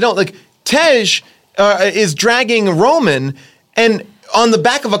walkie-talkies, sometimes they don't. Like, Tej is dragging Roman and on the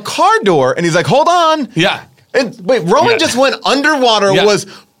back of a car door, and he's like, hold on. Yeah. And wait, Roman just went underwater, was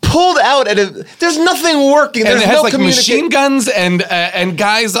pulled out, there's nothing working. And There's it has no machine guns and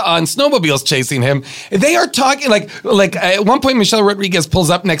guys on snowmobiles chasing him. They are talking like at one point Michelle Rodriguez pulls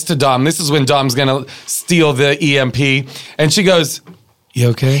up next to Dom. This is when Dom's gonna steal the EMP, and she goes, "You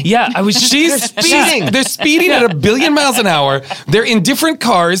okay?" Yeah, I was just... She's speeding. They're speeding at 1 billion miles an hour. They're in different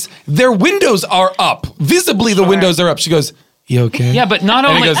cars. Their windows are up. Visibly, the windows are up. She goes, "You okay?" Yeah, but not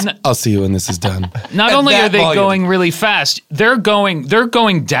And only... he goes, "I'll see you when this is done." Not At only that are they volume. going really fast, they're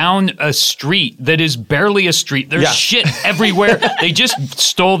going down a street that is barely a street. There's shit everywhere. They just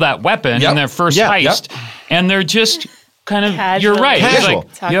stole that weapon in their first heist, and they're just kind of Casual. You're right. Casual.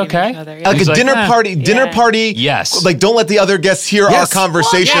 He's like, you okay? Like He's a dinner Yeah. party. Yes. Like, don't let the other guests hear our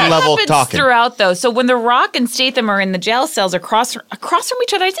conversation Well, that level happens talking. throughout, though. So when The Rock and Statham are in the jail cells across from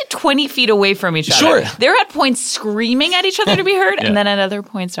each other, I said 20 feet away from each other. Sure. They're at points screaming at each other to be heard, and then at other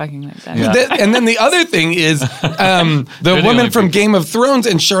points talking like that. And then the other thing is the the woman only from people. Game of Thrones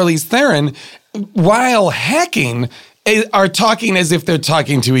and Charlize Theron, while hacking, are talking as if they're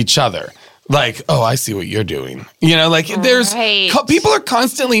talking to each other. Like, oh, I see what you're doing. There's people are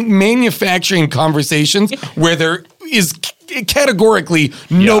constantly manufacturing conversations where there is categorically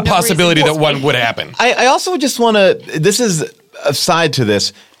no possibility that one would happen. I also just want to, this is a side to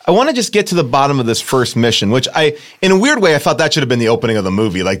this. I want to just get to the bottom of this first mission, which in a weird way, I thought that should have been the opening of the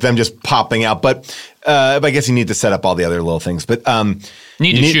movie, like them just popping out. But I guess you need to set up all the other little things. But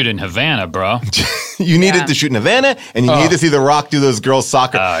Need to shoot in Havana, bro. you needed to shoot in Havana, and you need to see The Rock do those girls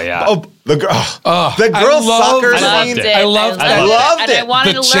soccer. Oh, yeah. Oh, the girls soccer scene. I loved that. I loved And I it.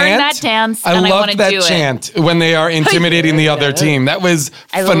 wanted to learn that dance, and I want loved to that do it. chant when they are intimidating the other team. That was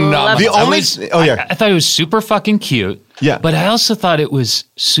I phenomenal. loved The it. only, I thought it was super fucking cute. Yeah. But I also thought it was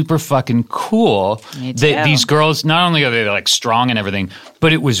super fucking cool Me that too. these girls, not only are they like strong and everything,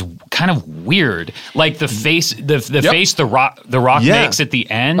 but it was kind of weird. Like the face, face the rock Yeah. makes at the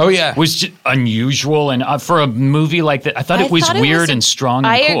end. Oh, yeah. was just unusual, and for a movie like that, I thought it was weird and strong.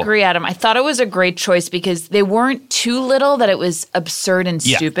 And cool. I agree, Adam. I thought it was a great choice because they weren't too little that it was absurd and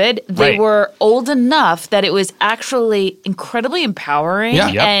Yeah. stupid. They Right. were old enough that it was actually incredibly empowering Yeah.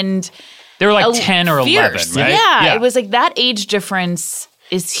 Yep. and They were like a- 10 or fierce. 11, right? Yeah, it was like that age difference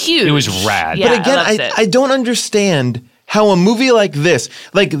is huge. It was rad. Yeah, But again, I loved it. I don't understand how a movie like this,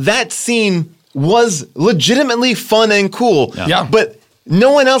 like that scene was legitimately fun and cool. Yeah. But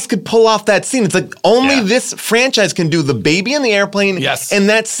no one else could pull off that scene. It's like only Yeah. this franchise can do the baby in the airplane Yes. and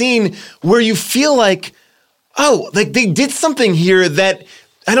that scene where you feel like, oh, like they did something here that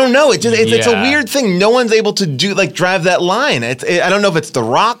I don't know. It's a Yeah. weird thing. No one's able to drive that line. I don't know if it's The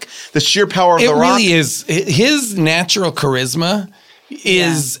Rock, the sheer power of It The Rock. really is. His natural charisma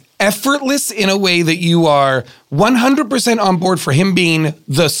is effortless in a way that you are 100% on board for him being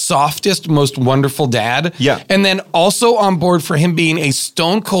the softest, most wonderful dad. Yeah. And then also on board for him being a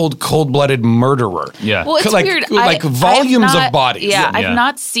stone cold, cold-blooded murderer. Yeah. Well, it's like, weird. Like I've volumes not- of bodies. Yeah, Yeah. I've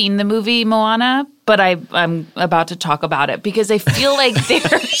not seen the movie Moana, but I'm about to talk about it because I feel like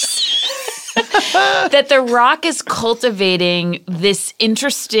there's that The Rock is cultivating this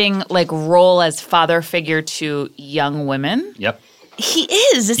interesting like role as father figure to young women. Yep. He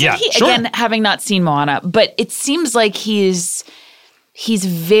is, isn't Yeah, he? sure. Again, having not seen Moana, but it seems like he's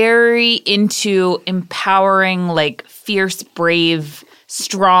very into empowering like fierce, brave,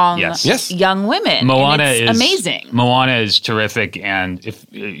 strong Yes. Yes. young women. Moana and it's is amazing. Moana is terrific, and if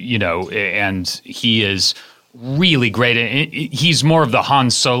and he is really great. He's more of the Han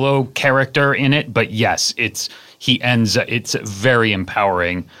Solo character in it, but yes, it's a very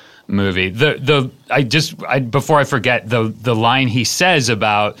empowering movie. Before I forget, the line he says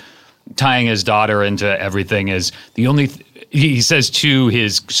about tying his daughter into everything is the only. He says to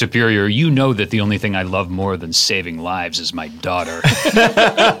his superior, "You know that the only thing I love more than saving lives is my daughter."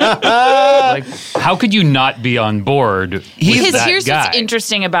 Like, how could you not be on board with that Here's guy? what's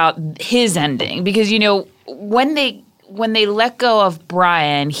interesting about his ending, because when they let go of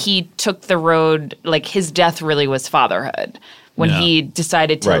Brian, he took the road, like his death really was fatherhood when Yeah. he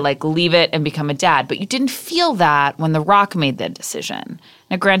decided to Right. like leave it and become a dad. But you didn't feel that when The Rock made that decision.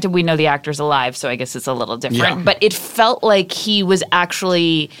 Now, granted, we know the actor's alive, so I guess it's a little different. Yeah. But it felt like he was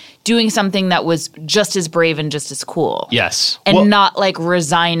actually doing something that was just as brave and just as cool. Yes. And not like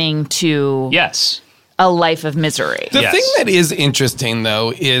resigning to Yes. a life of misery. The Yes. thing that is interesting,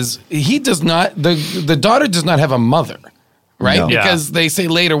 though, is he does not, the daughter does not have a mother, right? No. Yeah. Because they say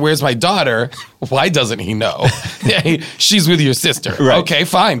later, where's my daughter? Why doesn't he know? Hey, she's with your sister. Right. Okay,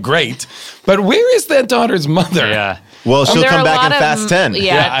 fine, great. But where is that daughter's mother? Yeah. Well, she'll There are come a back lot in of- Fast 10. Yeah,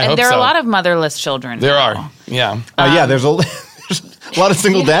 Yeah, I and hope there are so. a lot of motherless children. There now. are. Yeah. Yeah, there's a lot of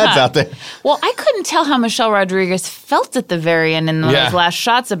single dads Yeah. out there. Well, I couldn't tell how Michelle Rodriguez felt at the very end in Yeah. those last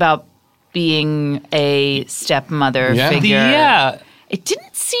shots about being a stepmother Yeah. figure. Yeah. It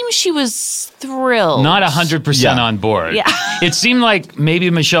didn't seem she was thrilled. Not 100% Yeah. on board. Yeah. It seemed like maybe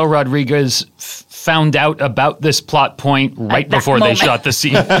Michelle Rodriguez found out about this plot point right that before moment. they shot the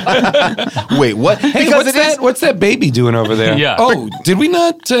scene. Wait, what? Hey, what's that baby doing over there? Yeah. Oh, did we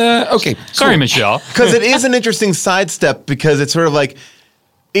not? Okay. Sorry, cool. Michelle. Because it is an interesting sidestep because it's sort of like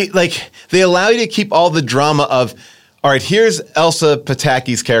they allow you to keep all the drama of, all right, here's Elsa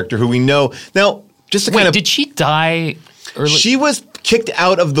Pataki's character who we know. Now, just to Wait, kind of did she die early? she was kicked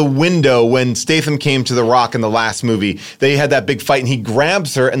out of the window when Statham came to The Rock in the last movie. They had that big fight and he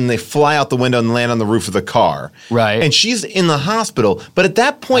grabs her and they fly out the window and land on the roof of the car. Right. And she's in the hospital. But at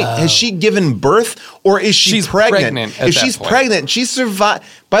that point, has she given birth or is she She's pregnant at If that she's point. pregnant, she survived.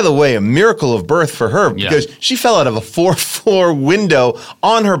 By the way, a miracle of birth for her Yeah. because she fell out of a 4th-floor window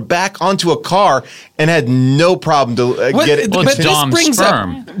on her back onto a car and had no problem to get it. Well, it's Dom's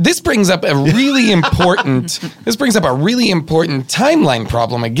sperm. This brings up a really important. This brings up a really important timeline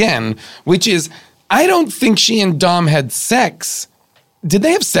problem again, which is I don't think she and Dom had sex. Did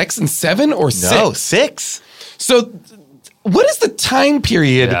they have sex in 7 or 6? No, 6. So, what is the time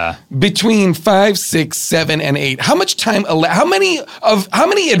period Yeah. between 5, 6, 7, and 8? How much time? How many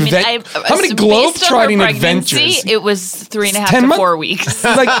globe-trotting adventures? It was 3.5 10 to months? 4 weeks.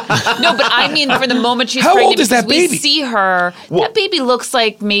 Like, No, but I mean, for the moment she's How pregnant, old is that because baby? we see her. That baby looks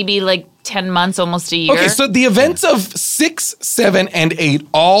like maybe like 10 months, almost a year. okay, so the events of 6, 7, and 8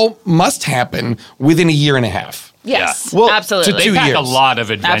 all must happen within a year and a half. yes, Well, absolutely. to They 2 pack years. a lot of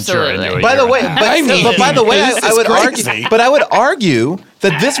adventure Absolutely. into it. By the way, but by the way, this I is would crazy. argue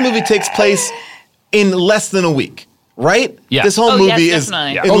that this movie takes place in less than a week, right? Yeah. This whole Oh, yes, movie is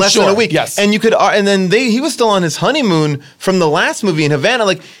definitely. in Oh, less than a sure. week. Yes. And you could, and then he was still on his honeymoon from the last movie in Havana.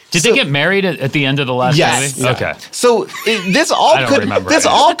 Like, Did they get married at the end of the last Yes. movie? Yeah. Okay. So this all I don't could remember this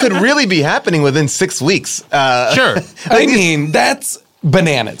it. all could really be happening within 6 weeks. Sure. I mean, that's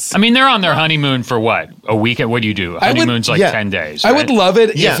bananas. I mean, they're on their honeymoon for what? A week? What do you do? I would- Honeymoon's like yeah. 10 days. I would right? love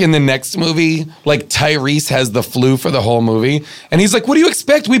it Yeah. if in the next movie, like Tyrese has the flu for the whole movie, and he's like, "What do you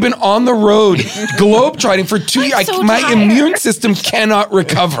expect? We've been on the road, globetrotting for 2 years. so My tired." immune system cannot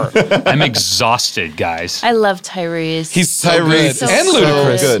recover." I'm exhausted, guys. I love Tyrese. He's so Tyrese good is and so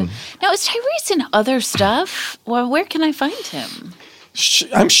Ludacris. good. Now, is Tyrese in other stuff? Well, where can I find him?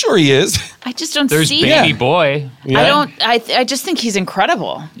 I'm sure he is. I just don't There's see Baby him. Boy. I don't. I just think he's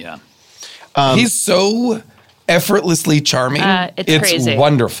incredible. Yeah. He's so effortlessly charming. It's crazy.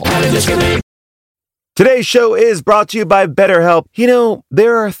 Wonderful. Today's show is brought to you by BetterHelp. You know,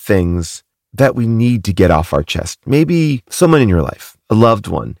 there are things that we need to get off our chest. Maybe someone in your life, a loved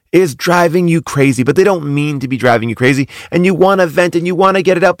one, is driving you crazy, but they don't mean to be driving you crazy. And you want to vent and you want to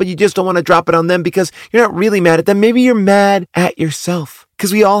get it out, but you just don't want to drop it on them because you're not really mad at them. Maybe you're mad at yourself.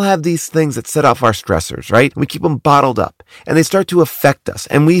 Because we all have these things that set off our stressors, right? We keep them bottled up and they start to affect us.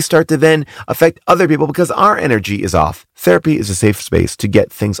 And we start to then affect other people because our energy is off. Therapy is a safe space to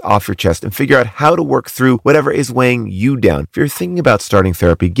get things off your chest and figure out how to work through whatever is weighing you down. If you're thinking about starting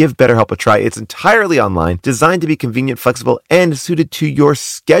therapy, give BetterHelp a try. It's entirely online, designed to be convenient, flexible, and suited to your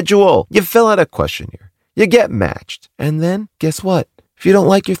schedule. You fill out a questionnaire, you get matched, and then guess what? If you don't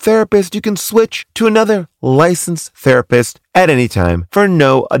like your therapist, you can switch to another licensed therapist at any time for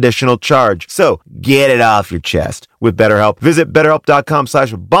no additional charge. So get it off your chest with BetterHelp. Visit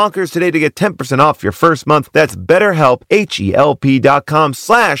BetterHelp.com/bonkers today to get 10% off your first month. That's BetterHelp,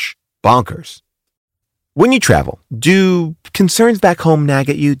 HELP.com/bonkers. When you travel, do concerns back home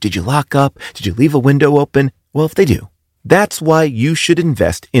nag at you? Did you lock up? Did you leave a window open? Well, if they do, that's why you should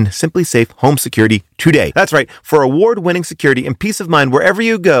invest in Simply Safe Home Security today. That's right. For award-winning security and peace of mind wherever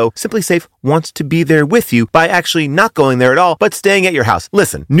you go, Simply Safe wants to be there with you by actually not going there at all, but staying at your house.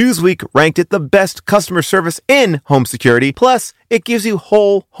 Listen, Newsweek ranked it the best customer service in home security. Plus, it gives you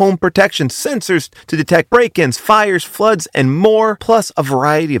whole home protection, sensors to detect break-ins, fires, floods, and more, plus a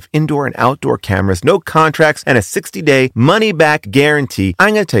variety of indoor and outdoor cameras, no contracts, and a 60-day money-back guarantee.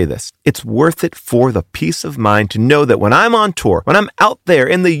 I'm going to tell you this. It's worth it for the peace of mind to know that when I'm on tour, when I'm out there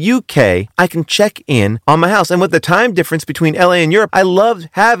in the UK, I can check in on my house. And with the time difference between LA and Europe, I loved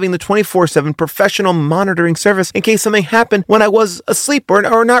having the 24/7 professional monitoring service in case something happened when I was asleep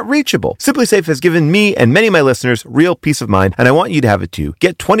or not reachable. Simply Safe has given me and many of my listeners real peace of mind, and I want you to have it too.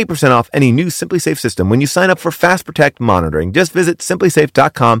 Get 20% off any new Simply Safe system when you sign up for Fast Protect monitoring. Just visit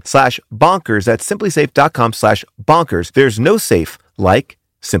simplysafe.com/bonkers. That's simplysafe.com/bonkers. There's no safe like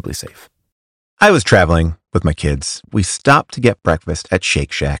Simply Safe. I was traveling with my kids. We stopped to get breakfast at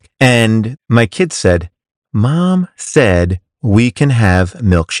Shake Shack, and my kids said, "Mom said we can have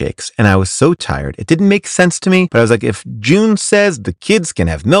milkshakes." And I was so tired. It didn't make sense to me, but I was like, if June says the kids can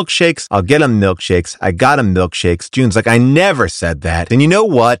have milkshakes, I'll get them milkshakes. I got them milkshakes. June's like, I never said that. And you know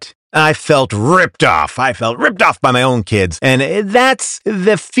what? I felt ripped off. I felt ripped off by my own kids. And that's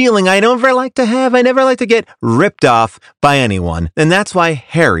the feeling I never like to have. I never like to get ripped off by anyone. And that's why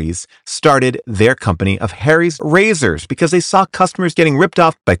Harry's started their company of Harry's Razors, because they saw customers getting ripped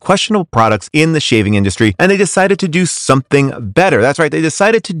off by questionable products in the shaving industry, and they decided to do something better. That's right. They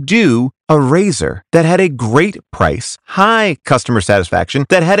decided to do a razor that had a great price, high customer satisfaction,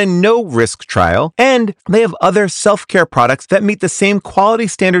 that had a no-risk trial, and they have other self-care products that meet the same quality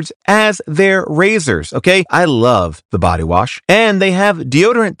standards as their razors, okay? I love the body wash, and they have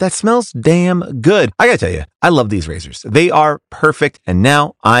deodorant that smells damn good. I gotta tell you, I love these razors. They are perfect, and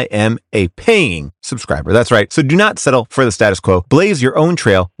now I am a paying subscriber. That's right. So do not settle for the status quo. Blaze your own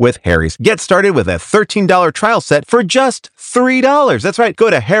trail with Harry's. Get started with a $13 trial set for just $3. That's right. Go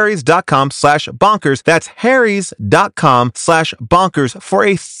to harrys.com/bonkers. That's harrys.com/bonkers for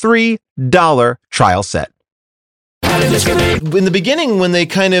a $3 trial set. In the beginning, when they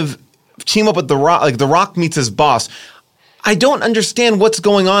kind of team up with The Rock, like The Rock meets his boss, I don't understand what's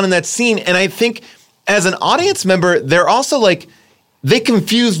going on in that scene. And I think as an audience member, they're also like, they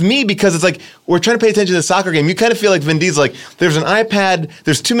confused me because it's like, we're trying to pay attention to the soccer game. You kind of feel like Vin Diesel, like, there's an iPad,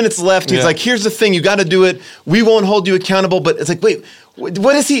 there's 2 minutes left. He's like, here's the thing, you got to do it. We won't hold you accountable. But it's like, wait,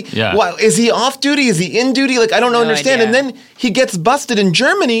 what is he? Yeah. What, is he off duty? Is he in duty? Like, I don't understand. idea. And then he gets busted in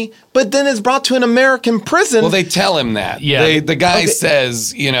Germany, but then is brought to an American prison. Well, they tell him that. Yeah. The guy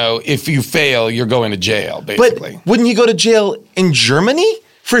says, you know, if you fail, you're going to jail, basically. But wouldn't he go to jail in Germany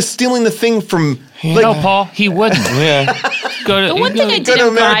for stealing the thing from? No, Paul, he wouldn't. Yeah. go to The one thing I go to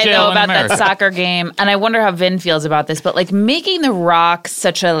didn't buy jail though in about that America. soccer game, and I wonder how Vin feels about this, but like making The Rock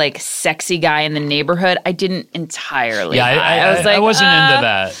such a like sexy guy in the neighborhood, I didn't entirely. Yeah, buy. I wasn't into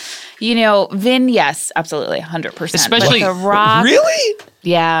that. You know, Vin, yes, absolutely, 100%. Especially- but The Rock, Really?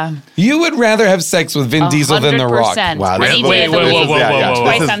 yeah, You would rather have sex with Vin Diesel than The Rock? 100%. Wow, And this he is- did wait, whoa, whoa, whoa.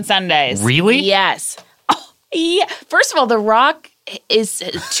 twice This is- on Sundays. Really? Yes. Oh, yeah. First of all, The Rock is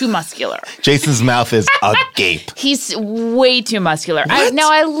too muscular. Jason's mouth is agape. He's way too muscular. What?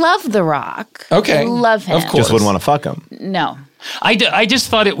 I love The Rock. Okay. I love him. Of course. Just wouldn't want to fuck him. No. I just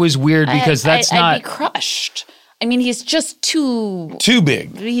thought it was weird because that's I'd not. be crushed. I mean, he's just too. Too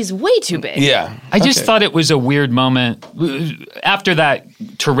big. He's way too big. Yeah. I just Okay. thought it was a weird moment after that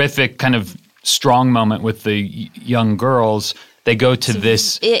terrific kind of strong moment with the young girls. They go to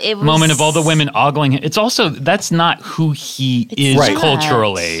this it was- moment of all the women ogling him. It's also that's not who he is Right.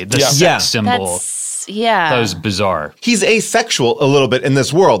 culturally. The Yeah. sex Yeah. symbol. Yeah. That was bizarre. He's asexual a little bit in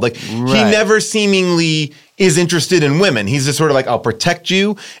this world. Like he never seemingly is interested in women. He's just sort of like, I'll protect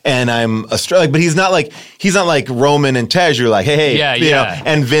you, and I'm like, but he's not like Roman and Tej. You're like, hey, Yeah, you yeah. know.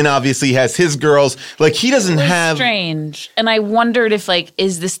 And Vin obviously has his girls. Like he doesn't It was have. strange. And I wondered if, like,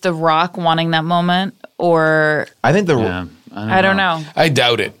 is this The Rock wanting that moment? Or I think the. Yeah. I don't know. I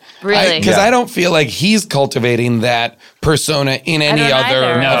doubt it. Really? Because Yeah. I don't feel like he's cultivating that persona in any don't other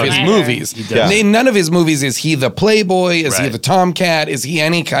either. No, of his he- movies. doesn't. In none of his movies is he the playboy, is he Right. the tomcat, is he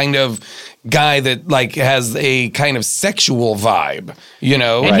any kind of guy that like has a kind of sexual vibe, you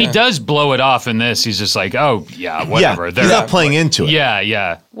know? And he does blow it off in this. He's just like, oh yeah, whatever. Yeah, They're he's not playing into it. Yeah,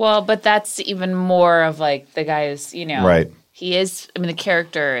 yeah. Well, but that's even more of, like, the guy who's, you know. Right. He is, I mean, the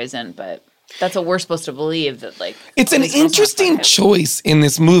character isn't, but that's what we're supposed to believe that, like. It's all an these girls interesting want to fuck him. choice in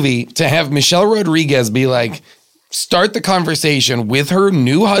this movie to have Michelle Rodriguez be like, start the conversation with her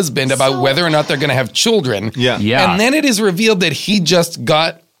new husband about whether or not they're going to have children. Yeah. Yeah. And then it is revealed that he just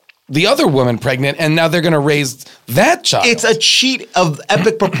got the other woman pregnant and now they're going to raise that child. It's a cheat of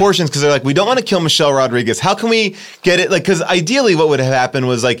epic proportions because they're like, we don't want to kill Michelle Rodriguez. How can we get it? Like, because ideally, what would have happened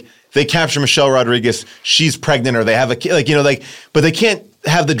was like they capture Michelle Rodriguez, she's pregnant, or they have a kid, like, you know, like, but they can't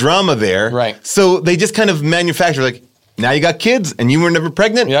have the drama there. Right. So they just kind of manufacture, like, now you got kids and you were never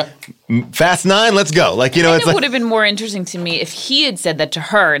pregnant. Yeah. Fast 9, let's go. Like, you know, it's It like, would have been more interesting to me if he had said that to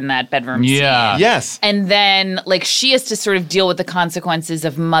her in that bedroom Yeah. scene. yes. And then, like, she has to sort of deal with the consequences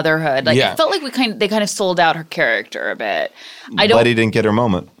of motherhood. Like, Yeah. it felt like they kind of sold out her character a bit. I don't. But he didn't get her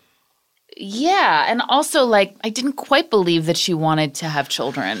moment. Yeah, and also, like, I didn't quite believe that she wanted to have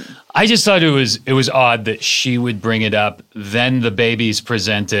children. I just thought it was odd that she would bring it up, then the baby's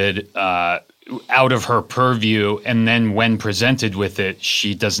presented out of her purview, and then when presented with it,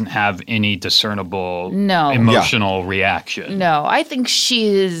 she doesn't have any discernible emotional reaction. No, I think she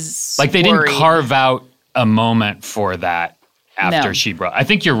is Like they worried. didn't carve out a moment for that after No. she brought. I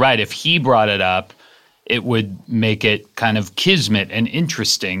think you're right. If he brought it up, it would make it kind of kismet and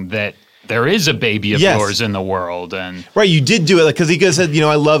interesting that there is a baby of Yes. yours in the world. And Right, you did do it, like, because he said, you know,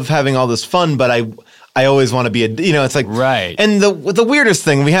 I love having all this fun, but I always want to be you know, it's like, Right. And the weirdest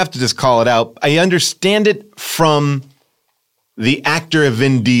thing, we have to just call it out. I understand it from the actor of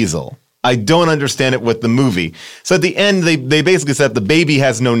Vin Diesel. I don't understand it with the movie. So at the end, they basically said the baby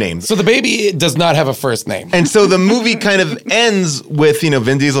has no name. so the baby does not have a first name. And so the movie kind of ends with, you know,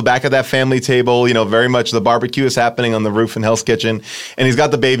 Vin Diesel back at that family table, you know, very much the barbecue is happening on the roof in Hell's Kitchen. And he's got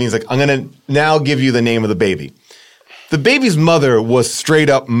the baby. He's like, I'm going to now give you the name of the baby. The baby's mother was straight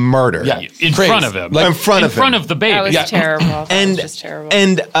up murdered. Yeah. in Crazy. front of him. Like, in front in of him. front of the baby. That was Yeah. terrible. That And was just terrible.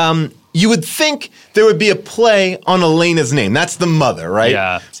 and you would think there would be a play on Elena's name. That's the mother, right?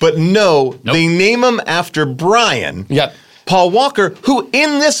 Yeah. But no, Nope. they name him after Brian. Yeah. Paul Walker, who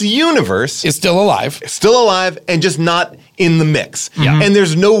in this universe Is still alive. still alive and just not in the mix. And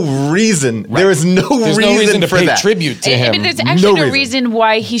there's no reason. There is no There's reason no reason to for pay that. tribute to I him. mean, there's actually no reason. reason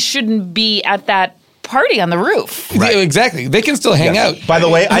why he shouldn't be at that party on the roof. Yeah, exactly. They can still hang out. By the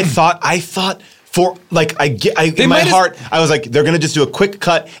way, I thought for like in my might as- heart, I was like, they're gonna just do a quick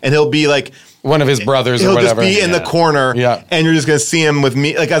cut and he'll be like. One of his brothers or He'll just whatever. be in the corner, Yeah. and you're just gonna see him with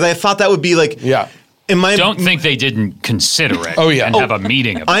me. Like I thought that would be like, Yeah. In my, Don't think they didn't consider it. Oh, yeah. and have a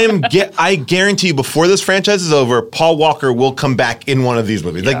meeting. About I guarantee you, before this franchise is over, Paul Walker will come back in one of these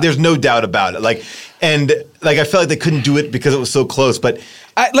movies. Like, there's no doubt about it. Like, and like I felt like they couldn't do it because it was so close. But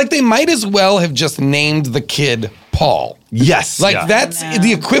like they might as well have just named the kid Paul. yes, Like Yeah. that's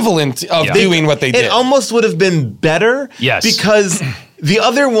the equivalent of Yeah. doing what they did. it almost would have been better. Yes. because the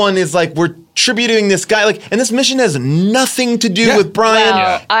other one is like we're tributing this guy. Like, and this mission has nothing to do Yeah. with Brian.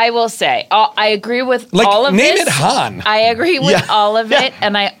 Well, I will say, I agree with Like, all of name this. it Han. I agree with Yeah. all of Yeah. it,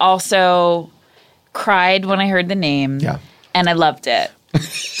 and I also cried when I heard the name. Yeah. and I loved it.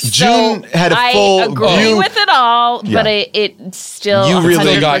 June had a full I agree with it all, but it still You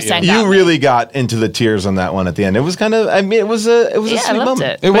really 100% You me. really got into the tears on that one at the end. It was kind of, I mean, it was a sweet I loved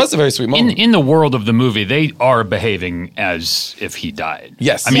moment. it. It was a very sweet moment. In the world of the movie, they are behaving as if he died.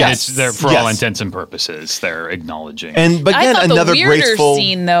 Yes. I mean, Yes. it's there for Yes. all intents and purposes. They're acknowledging. But I again, thought another the weirder graceful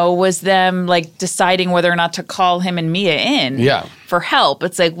scene though was them like deciding whether or not to call him and Mia in for help.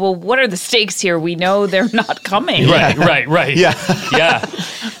 It's like, well, what are the stakes here? We know they're not coming. Right. Yeah. Yeah.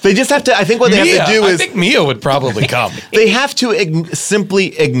 They just have to, I think what they Mia, have to do I is think Mia would probably come. they have to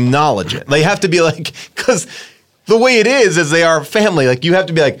simply acknowledge it. They have to be like, because the way it is they are family. Like you have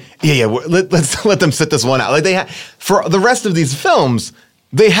to be like, let's let them sit this one out. Like for the rest of these films,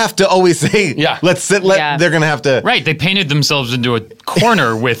 they have to always say, let's sit. They're going to have to. Right. They painted themselves into a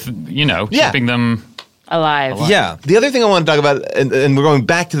corner with, keeping them alive. Yeah. The other thing I want to talk about, and we're going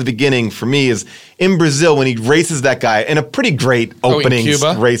back to the beginning for me, is in Brazil when he races that guy in a pretty great opening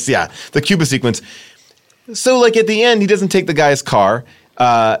Cuba? race. Yeah, the Cuba sequence. So like at the end, he doesn't take the guy's car.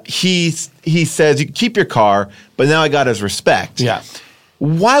 He says, "You can keep your car, but now I got his respect." Yeah.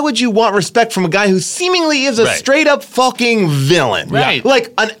 Why would you want respect from a guy who seemingly is a straight up fucking villain? Right.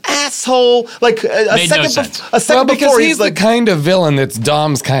 Like an asshole. Like a Made no second, sense. a second Because before he's like the kind of villain that's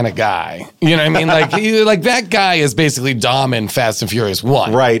Dom's kind of guy. You know what I mean? Like that guy is basically Dom in Fast and Furious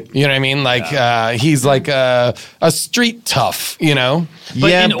 1. Right. You know what I mean? Like he's like a street tough, you know?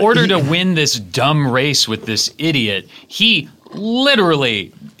 But in order to win this dumb race with this idiot, he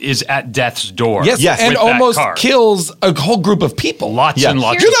literally is at death's door. Yes. And with almost that car. kills a whole group of people. Lots and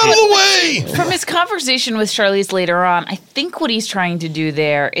lots Get of out of people. the way! From his conversation with Charlize later on, I think what he's trying to do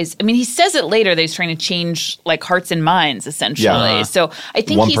there is, I mean, he says it later that he's trying to change like hearts and minds, essentially. Yeah. So I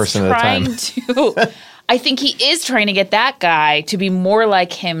think One he's person at a time. trying to. I think he is trying to get that guy to be more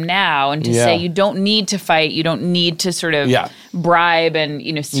like him now and to say you don't need to fight, you don't need to sort of bribe and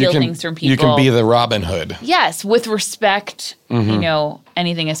steal things from people. You can be the Robin Hood. Yes, with respect,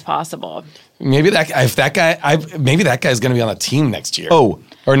 anything is possible. Maybe that guy's going to be on a team next year. Oh.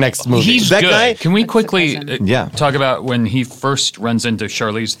 Or next movie. He's That good. guy- Can we quickly Yeah. talk about when he first runs into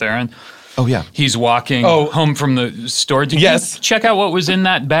Charlize Theron? Oh yeah. He's walking home from the store. Did you check out what was in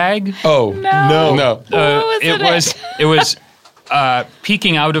that bag? Oh. No. It was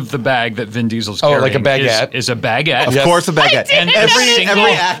peeking out of the bag that Vin Diesel's Oh, carrying. like a baguette. Is a baguette. Of course, a baguette. And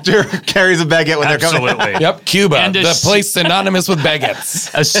Every actor carries a baguette when they're coming. Absolutely. Yep, Cuba, And the place synonymous with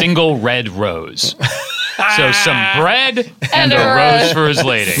baguettes. A single red rose. So some bread and And a a rose rose. for his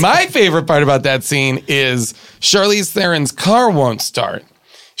lady. My favorite part about that scene is Charlize Theron's car won't start.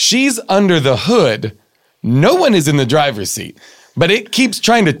 She's under the hood. No one is in the driver's seat, but it keeps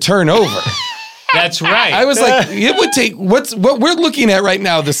trying to turn over. That's right. I was like, it would take what we're looking at right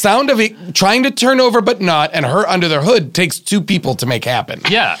now. The sound of it trying to turn over but not, and her under the hood takes two people to make happen.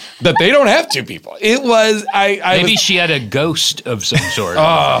 Yeah. But they don't have two people. It was Maybe she had a ghost of some sort.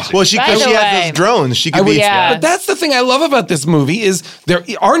 Well, By she the has way- those drones. She could be. Yeah. But that's the thing I love about this movie is there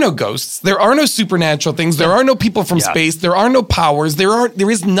are no ghosts, there are no supernatural things, there are no people from space, there are no powers, there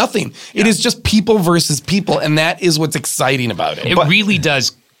is nothing. It is just people versus people, and that is what's exciting about it. It really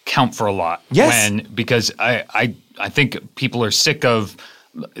does count for a lot. Yes. Because I think people are sick of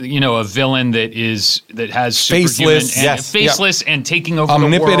a villain that has superhuman Faceless, and faceless and taking over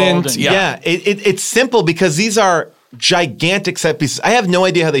Omnipotent, the world. And, yeah. It's simple because these are gigantic set pieces. I have no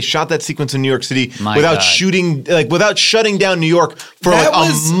idea how they shot that sequence in New York City without shutting down New York for a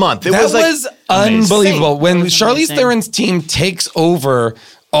month. It was unbelievable. When Charlize amazing. Theron's team takes over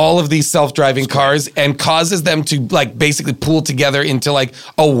all of these self-driving cars and causes them to basically pool together into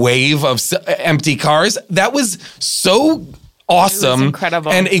a wave of empty cars, that was so awesome, incredible.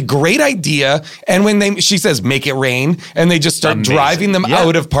 and a great idea. And when she says make it rain, and they just start driving them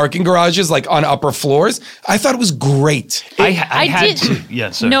out of parking garages on upper floors, I thought it was great. I had to.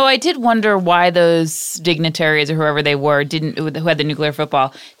 Yeah, sorry. No, I did wonder why those dignitaries or whoever they were who had the nuclear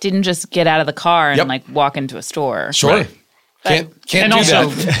football didn't just get out of the car and walk into a store. Sure. Right. Can't And do also-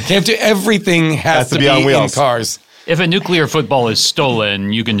 that. Can't do everything has to be on in wheels. cars. If a nuclear football is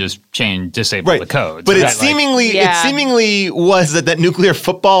stolen, you can just disable the code. But right? it seemingly was that nuclear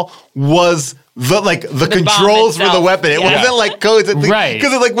football was the controls for the itself. weapon. It Yeah. wasn't codes, Right.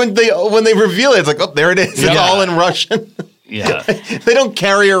 Because when they reveal it, it's there it is. It's all in Russian. Yeah. They don't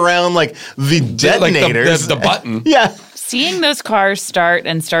carry around the detonators. the button. Yeah. Seeing those cars start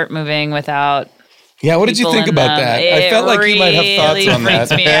moving without Yeah, what did you people think in about them, that? I felt like you might have thoughts on that.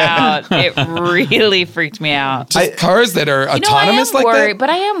 Freaked me out. It really freaked me out. Just cars that are autonomous I am like worried, that? but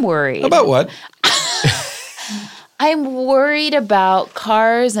I am worried. About what? I'm worried about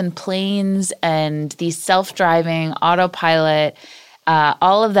cars and planes and these self-driving autopilot,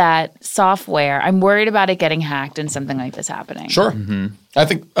 all of that software. I'm worried about it getting hacked and something like this happening. Sure. I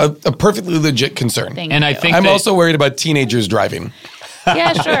think a perfectly legit concern. Thank And you. I think I'm that- also worried about teenagers driving.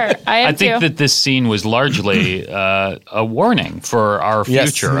 Yeah, sure. I am I think too. that this scene was largely a warning for our Yes.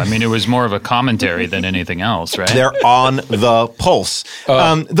 future. I mean, it was more of a commentary than anything else, right? They're on the pulse. The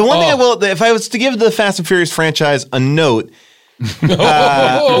one thing I will, if I was to give the Fast and Furious franchise a note,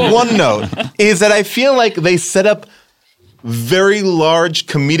 one note is that I feel like they set up very large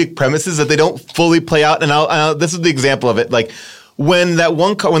comedic premises that they don't fully play out. And this is the example of it. Like when that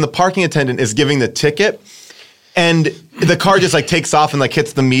one car, when the parking attendant is giving the ticket, and the car just like takes off and like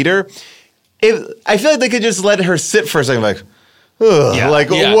hits the meter. I feel like they could just let her sit for a second, like, ugh, Yeah. like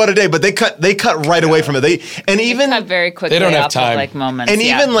Yeah. what a day. But they cut right away from it. They cut very quickly. They don't have off time. Of, like moments. and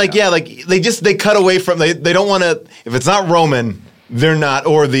even like they cut away from they don't want to. If it's not Roman, they're not,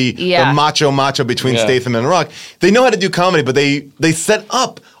 or the macho between Yeah. Statham and Rock. They know how to do comedy, but they set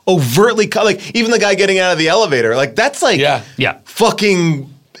up overtly like even the guy getting out of the elevator, like that's like Yeah. fucking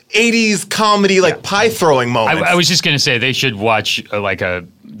 80s comedy like pie throwing moments. I was just going to say they should watch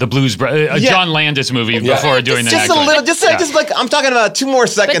the Blues a Yeah. John Landis movie before doing the just next a little, one. just like I'm talking about 2 more But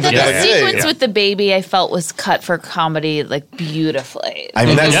seconds. the, of the like, hey, sequence with the baby, I felt was cut for comedy like beautifully. I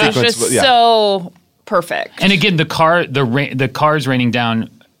mean, that It was sequence, just yeah. so perfect. And again, the cars raining down,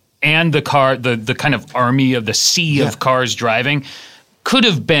 and the kind of army of the sea of cars driving, could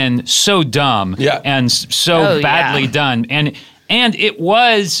have been so dumb and so badly done, and it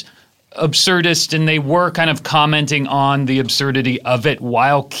was absurdist, and they were kind of commenting on the absurdity of it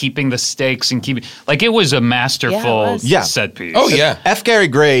while keeping the stakes and keeping like it was a masterful set piece. Oh yeah, F. Gary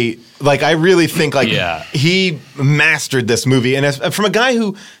Gray, like I really think like he mastered this movie, and from a guy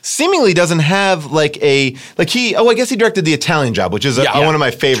who seemingly doesn't have I guess he directed The Italian Job, which is one of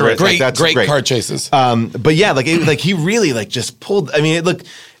my favorites. Great, like, that's great car chases. But yeah, he really like just pulled. I mean, it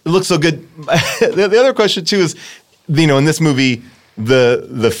looked so good. The other question too is, in this movie,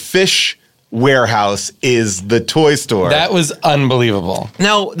 the fish warehouse is the toy store. That was unbelievable.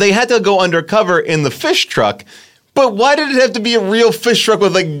 Now, they had to go undercover in the fish truck, but why did it have to be a real fish truck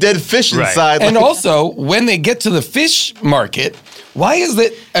with like dead fish inside? And Like- also, when they get to the fish market, why is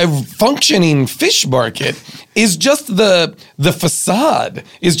it a functioning fish market is just the facade,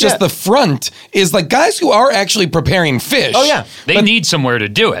 is just the front, is like guys who are actually preparing fish. Oh, yeah. They need somewhere to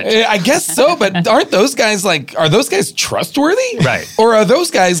do it. I guess so, but aren't those guys are those guys trustworthy? Right. Or are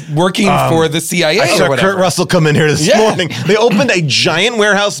those guys working for the CIA I or saw whatever? Kurt Russell come in here this Yeah. morning. They opened a giant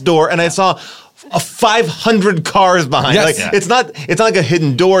warehouse door, and I saw 500 cars behind. Yes. Like Yeah. it's not like a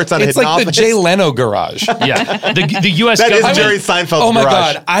hidden door. It's not a It's hidden like office. the Jay Leno garage. Yeah, the U.S. That is government. Jerry Seinfeld's Oh my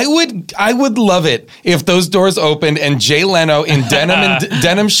garage. God, I would love it if those doors opened and Jay Leno in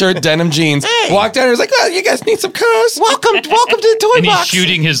denim shirt, denim jeans walked out and was like, "Oh, you guys need some cars? Welcome to the toy And he's box."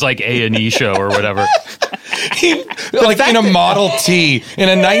 shooting his like A&E show or whatever. Like in a Model T in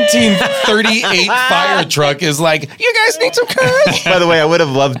a 1938 fire truck is like, you guys need some cars? By the way, I would have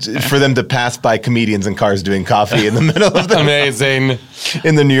loved for them to pass by comedians in cars doing coffee in the middle of the Amazing.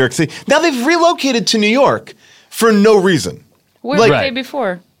 in the New York City. Now they've relocated to New York for no reason. Where Like- were they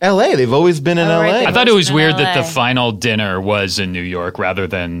before? L.A. They've always been in Oh, right, L.A. they I thought it was in weird that the LA. final dinner was in New York rather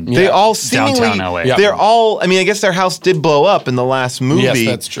than They all seemingly, downtown LA. Yeah. they're all, I mean, I guess their house did blow up in the last movie. Yes,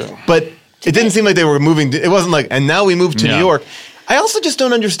 that's true. But it didn't seem like they were moving. It wasn't like, and now we moved to No. New York. I also just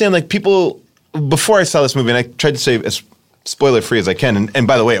don't understand, like, people, before I saw this movie, and I tried to say as spoiler-free as I can, and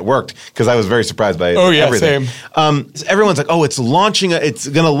by the way, it worked, because I was very surprised by everything. Everyone's like, oh, it's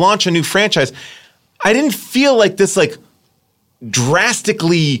going to launch a new franchise. I didn't feel like this, like,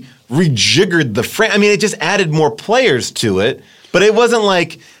 drastically rejiggered the franchise. I mean, it just added more players to it, but it wasn't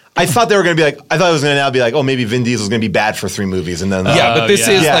like I thought they were going to be like. I thought it was going to now be like, oh, maybe Vin Diesel's going to be bad for 3 movies, and then Yeah, but this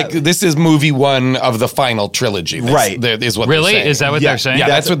is Yeah. like this is movie 1 of the final trilogy. Right. Is what Really? they're saying. Is that what Yeah. they're saying? Yeah,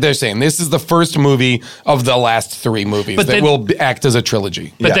 that's what they're saying. This is the first movie of the last 3 movies But that then- will act as a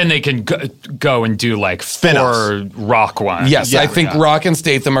trilogy. But Yeah. then they can go and do like Spin-offs. 4 Rock ones. Yes, I think Rock and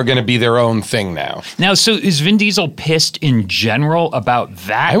Statham are going to be their own thing now. Now, so is Vin Diesel pissed in general about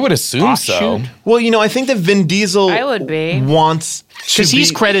that? I would assume so. offshoot? Well, I think that Vin Diesel I would be. wants Because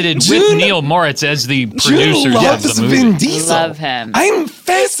he's credited with June- Neil Moritz as the June producer loves of the movie. Vin Diesel. Love him. I'm But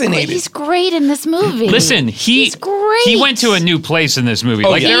fascinated. he's great in this movie. Listen, he's great. he went to a new place in this movie. Oh,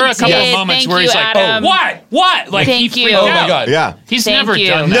 like yeah. there are a He couple of did. moments Thank where he's you, like, Adam. "Oh, what?" Like Thank he you. freaked Oh, my out. God. Yeah. He's Thank never you.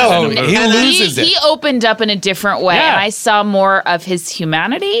 done that. No, in a movie. he And loses it. He opened up in a different way, Yeah. and I saw more of his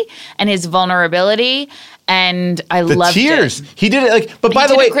humanity and his vulnerability. And I The loved tears. it. He did it like, but by He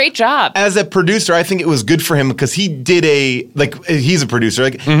the did way, a great job. as a producer. I think it was good for him because he did he's a producer.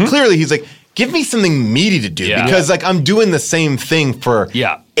 Like clearly he's like, give me something meaty to do Yeah. because like I'm doing the same thing for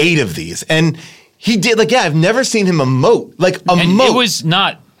 8 of these. And he did like, I've never seen him emote. Like And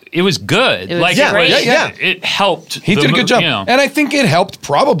emote. it was good. It was like great. it helped. He did a good job. You know. And I think it helped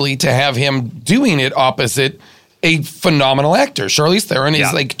probably to have him doing it opposite a phenomenal actor. Charlize Theron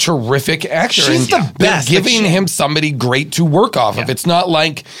is like terrific actor. She's and the best. They're giving him somebody great to work off of. It's not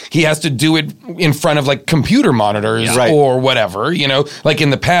like he has to do it in front of like computer monitors Right. or whatever, you know, like in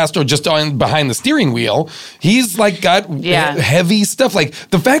the past or just on behind the steering wheel. He's like got heavy stuff. Like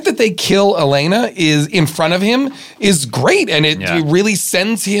the fact that they kill Elena is in front of him is great. And it really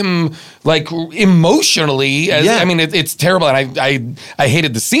sends him like emotionally. I mean, it's terrible. And I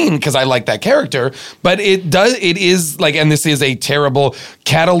hated the scene because I like that character, but it is like, and this is a terrible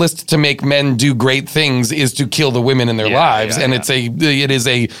catalyst to make men do great things is to kill the women in their lives. And it is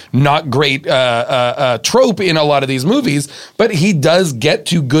a not great trope in a lot of these movies, but he does get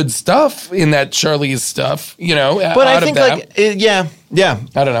to good stuff in that Charlize stuff, you know, But out I think of that.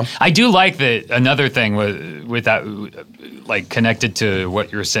 I don't know. I do like that. Another thing with that, like connected to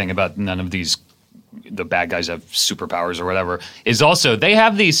what you're saying about none of the bad guys have superpowers or whatever, is also they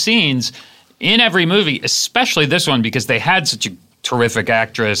have these scenes in every movie, especially this one because they had such a terrific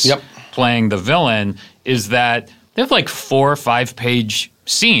actress playing the villain, is that they have like 4 or 5 page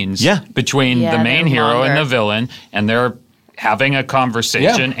scenes between the main hero and the villain, and they're having a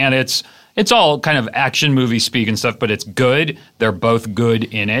conversation, and it's all kind of action movie speak and stuff, but it's good. They're both good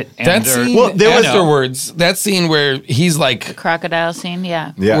in it. And That scene afterwards, that scene where he's like The crocodile scene,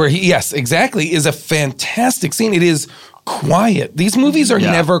 where yes, exactly, is a fantastic scene. It is quiet. These movies are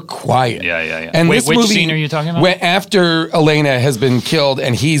never quiet. And Wait, this which movie, scene are you talking about? When after Elena has been killed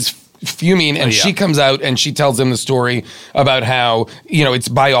and he's fuming and she comes out and she tells him the story about how, you know, it's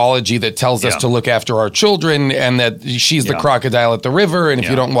biology that tells us to look after our children and that she's the crocodile at the river, and if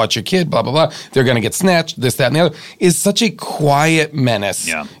you don't watch your kid, blah, blah, blah, they're going to get snatched, this, that, and the other, is such a quiet menace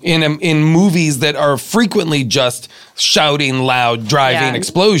in movies that are frequently just shouting, loud, driving,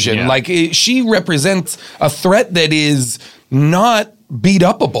 explosion. Like, she represents a threat that is not beat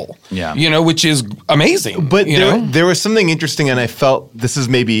upable, you know, which is amazing. But there was something interesting, and I felt this is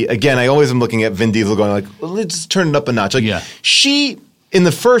maybe, again, I always am looking at Vin Diesel going like, well, let's turn it up a notch. Like, she, in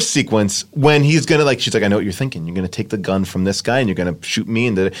the first sequence, when he's going to like, she's like, I know what you're thinking. You're going to take the gun from this guy and you're going to shoot me.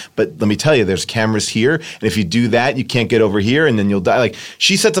 But let me tell you, there's cameras here. And if you do that, you can't get over here and then you'll die. Like,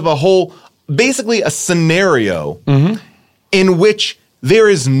 she sets up basically a scenario in which there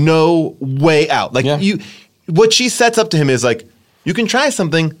is no way out. Like, what she sets up to him is like, you can try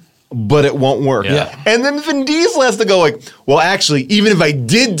something, but it won't work. And then Vin Diesel has to go like, well, actually, even if I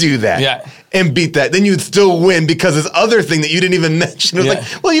did do that and beat that, then you'd still win because this other thing that you didn't even mention. It was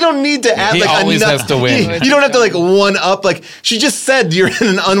like, well, you don't need to add He like always has to win. You don't have to like one up. Like, she just said you're in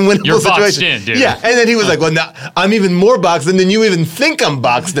an unwinnable You're situation. boxed in, dude. Yeah. And then he was like, well, now I'm even more boxed in than you even think I'm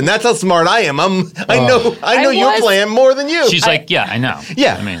boxed in. That's how smart I am. I know your plan more than you. She's like, yeah, I know.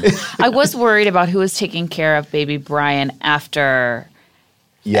 Yeah. I mean, I was worried about who was taking care of baby Brian after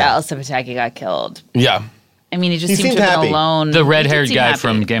Elsa Pataki got killed. I mean, he just seemed to have been alone. The red-haired guy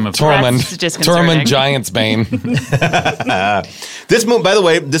from Game of Tormund. Thrones. Tormund Giantsbane. This movie, by the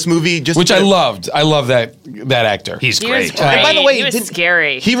way, this movie just... Which I loved. I love that actor. He's He great. was great. And by the way, he was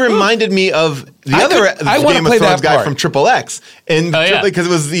scary. He reminded me of the other Game of Thrones guy from Triple X. Because it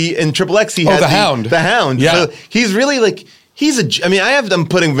was in Triple X, he had the Hound. The Hound. Yeah. So he's really like, I have them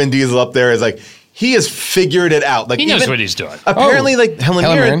putting Vin Diesel up there as like, he has figured it out. Like, He knows what he's doing. Apparently, like Helen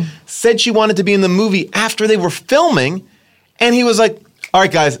Mirren said she wanted to be in the movie after they were filming, and he was like, "All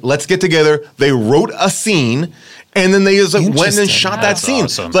right, guys, let's get together." They wrote a scene, and then they just like went and shot that scene.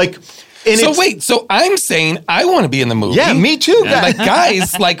 Awesome. Like, so I'm saying I want to be in the movie. Yeah, me too. Like,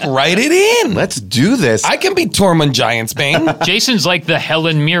 guys, like, write it in. Let's do this. I can be Tormund Giantsbane. Jason's like the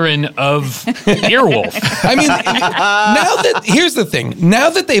Helen Mirren of Earwolf. I mean, here's the thing. Now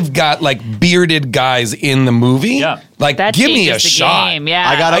that they've got like bearded guys in the movie, like, That give me a changes the shot. game, yeah.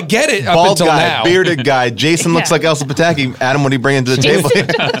 I get it up bald until guy, now. bearded guy. Jason looks like Elsa Pataki. Adam, what do you bring to the table?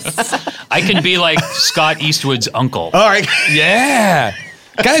 I can be like Scott Eastwood's uncle. All right. Yeah.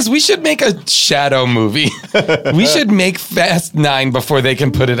 Guys, we should make a shadow movie. We should make Fast 9 before they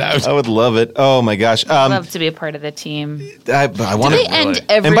can put it out. I would love it. Oh my gosh. I'd love to be a part of the team. I want Do they end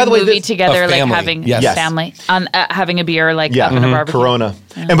every And by the way, movie this- together, a like family. having Yes. family on having a beer, like up in a barbecue? Corona.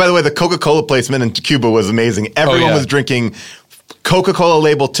 And by the way, the Coca-Cola placement in Cuba was amazing. Everyone yeah. was drinking Coca-Cola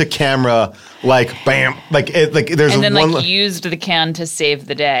label to camera, like bam, there's And then one. used the can to save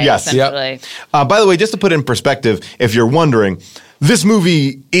the day. Yes. Essentially. By the way, just to put it in perspective, if you're wondering, this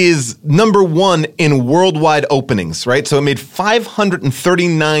movie is number 1 in worldwide openings, right? So it made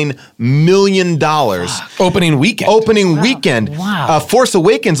 $539 million. Opening weekend. Opening weekend. Wow. Force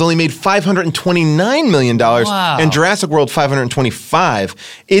Awakens only made $529 million. Wow. And Jurassic World $525.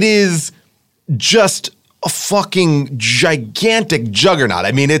 It is just a fucking gigantic juggernaut.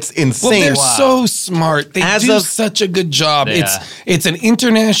 I mean, it's Well, insane. they're so smart. They As do of- such a good job. Yeah. It's an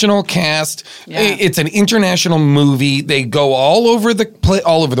international cast. Yeah. It's an international movie. They go all over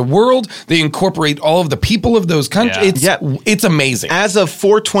the world. They incorporate all of the people of those countries. Yeah. It's amazing. As of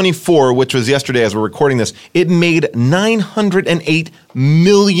 4/24, which was yesterday as we're recording this, it made $908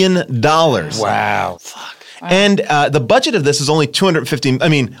 million. Wow. And the budget of this is only $250. I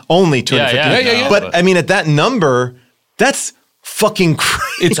mean, only $250. Yeah. But I mean, at that number, that's fucking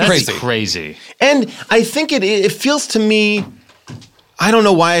crazy. It's That's crazy. crazy. And I think it feels to me, I don't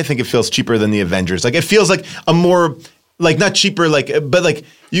know why I think it feels cheaper than the Avengers. Like it feels like a more, like not cheaper, but like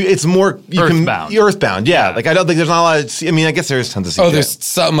it's more Earthbound. Earthbound, yeah. Yeah. Like I don't think there's not a lot of. I mean, I guess there's tons of. CGI. Oh, there's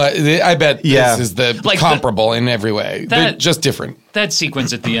some. I bet Yeah. this is the Like comparable in every way. They're that- just different. That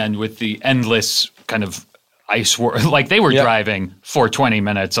sequence at the end with the endless kind of ice war, like they were Yeah. driving for 20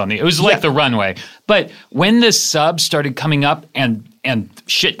 minutes on it was like the runway. But when the sub started coming up and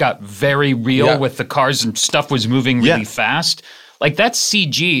shit got very real Yeah. with the cars and stuff was moving really fast, like that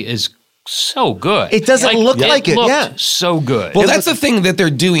CG is so good. It doesn't look like it, looked yeah. so good. Well, that's the thing that they're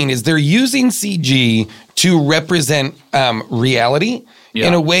doing is they're using CG to represent reality Yeah.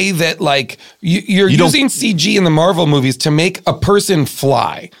 in a way that, like, you're don't- using CG in the Marvel movies to make a person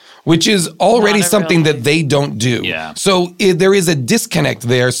fly, which is already Not a something real that they don't do. Yeah. So there is a disconnect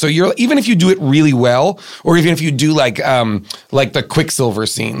there. So even if you do it really well, or even if you do like the Quicksilver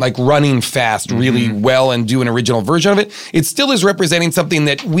scene, like running fast really well and do an original version of it, it still is representing something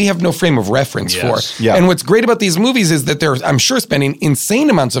that we have no frame of reference Yes. for. Yeah. And what's great about these movies is that they're, I'm sure, spending insane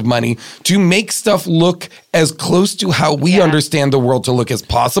amounts of money to make stuff look as close to how we understand the world to look as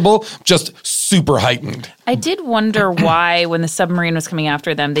possible, just super heightened. I did wonder why, when the submarine was coming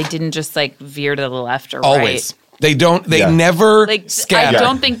after them, they didn't just like veer to the left or Always. right. They never Like, scatter. I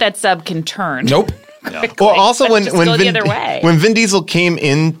don't think that sub can turn. Nope. quickly, Well, also but when just when go Vin, the other way. when Vin Diesel came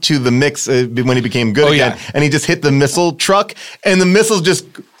into the mix when he became good Oh, again, yeah. and he just hit the missile truck, and the missiles just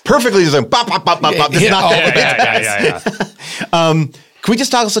perfectly just like pop pop pop pop pop. Just Yeah, knocked oh, out the yeah. Can we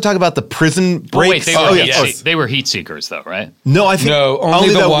just also talk about the prison Oh, wait, breaks? they were heat seekers though, right? No, I think No, only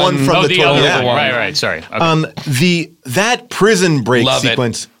the that one- from Oh, the the 12. other Yeah. one. Right. Sorry. Okay. That prison break Love it.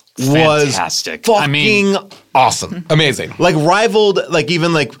 sequence was Fantastic. fucking I mean- awesome. Amazing. Like rivaled, like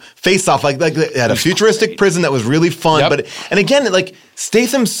even like Face Off, like they had a futuristic prison that was really fun. Yep. But and again, like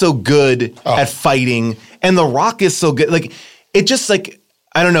Statham's so good at fighting, and The Rock is so good. Like it just like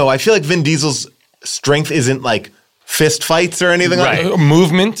I don't know. I feel like Vin Diesel's strength isn't like fist fights or anything like Right. that.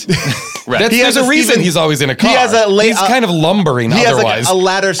 Movement. Right. He There's has a a reason Steven- he's always in a car. he has a he's kind of lumbering He has otherwise. like a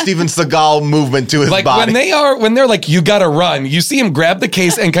ladder Steven Seagal movement to his Like body. when they're like, you gotta run, you see him grab the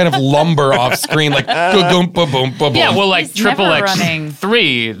case and kind of lumber off screen, like boom, boom, boom, boom. Yeah, well, like He's Triple never X running.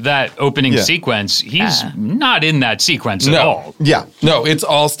 3, that opening Yeah. sequence, he's not in that sequence at No. all. yeah. No, it's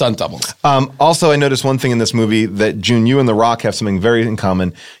all stunt doubles. Also, I noticed one thing in this movie that June, you and The Rock have something very in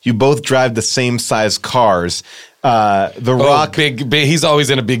common. You both drive the same size cars. The Rock, Big, he's always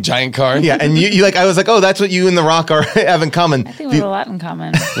in a big giant car. yeah, and you like. I was like, oh, that's what you and The Rock are have in common. I think we have a lot in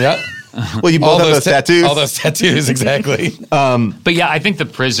common. Yeah. Well, you both have those tattoos. All those tattoos, exactly. But yeah, I think the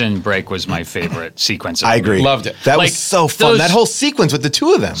prison break was my favorite sequence. Of I the movie. agree. Loved it. That Like, was so fun. those- That whole sequence with the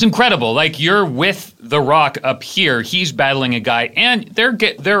two of them. It's incredible. Like you're with The Rock up here, he's battling a guy, and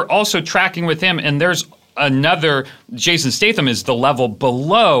they're also tracking with him, and there's another Jason Statham is the level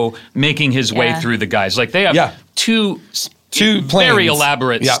below making his way Yeah. through the guys. Like they have Two very planes.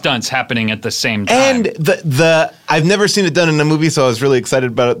 elaborate Yeah. stunts happening at the same time. And the I've never seen it done in a movie, so I was really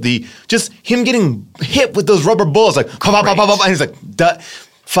excited about it. The just him getting hit with those rubber bullets, like pop, pop, pop, pop, pop, and he's like, duh,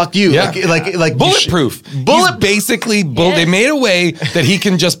 "Fuck you!" Yeah. Like Bulletproof. Bullet. He's basically They made a way that he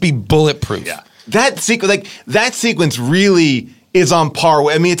can just be bulletproof. Yeah. That sequence really is on par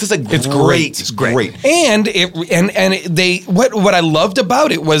with. I mean, it's just It's great. It's great. And what I loved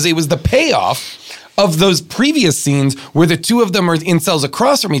about it was the payoff of those previous scenes where the two of them are in cells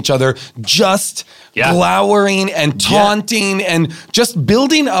across from each other, just glowering and taunting and just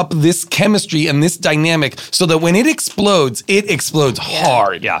building up this chemistry and this dynamic so that when it explodes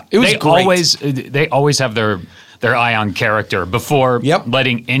hard. Yeah, It was they always have their eye on character before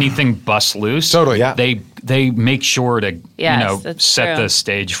letting anything bust loose. Totally. Yeah. They they make sure to Yes, that's set true. the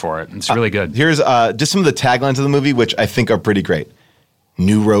stage for it. It's really good. Here's just some of the taglines of the movie, which I think are pretty great.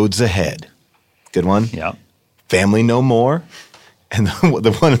 New roads ahead. Good one. Yeah. Family no more. And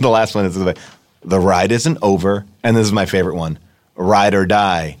the last one is the ride isn't over. And this is my favorite one. Ride or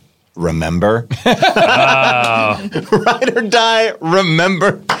die. Remember? Ride or die.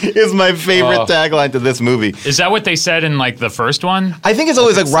 Remember is my favorite tagline to this movie. Is that what they said in like the first one? I think it's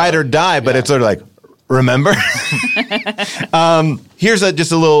always like ride or die, but it's sort of like remember. Here's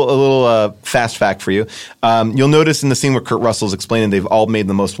just a little fast fact for you. You'll notice in the scene where Kurt Russell's explaining they've all made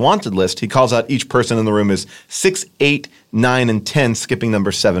the most wanted list, he calls out each person in the room as 6, 8, 9, and 10, skipping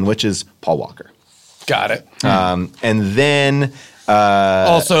number 7, which is Paul Walker. Got it. And then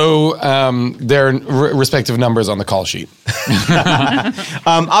Also, their respective numbers on the call sheet.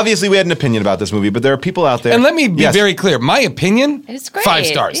 obviously we had an opinion about this movie, but there are people out there. And let me be Yes. very clear. My opinion, It's great. 5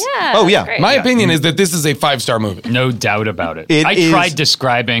 stars. Yeah. Oh, yeah. it's great. My opinion is that this is a 5-star movie. No doubt about it. It I is- tried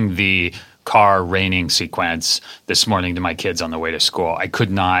describing the car raining sequence this morning to my kids on the way to school. I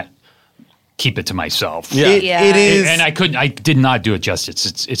could not keep it to myself. Yeah. It is. And I did not do it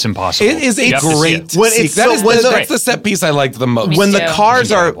justice. It's impossible. It is a You have to see great it. When it's sequence. so- when That's the- the set piece I liked the most. when the too.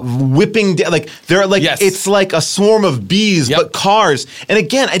 cars are whipping down, like they're like Yes. it's like a swarm of bees, Yep. but cars. And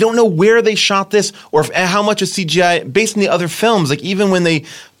again, I don't know where they shot this or how much is CGI based on the other films. Like even when they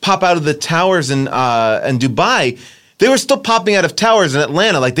pop out of the towers in Dubai, they were still popping out of towers in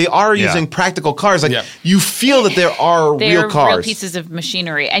Atlanta. Like they are Yeah. using practical cars. Like Yeah. you feel that there are They're real cars. real pieces of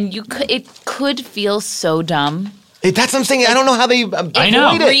machinery, and it could feel so dumb. That's what I'm saying. I don't know how they I know.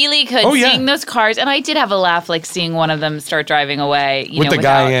 avoid It it. really could. Oh, yeah. Seeing those cars, and I did have a laugh, like seeing one of them start driving away. with the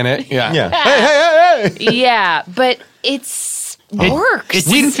guy in it. Yeah. Yeah. Hey. Yeah, but it's works. It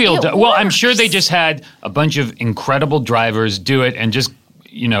didn't feel It well. I'm sure works. they just had a bunch of incredible drivers do it and just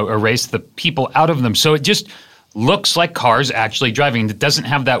erase the people out of them. So it just looks like cars actually driving. It doesn't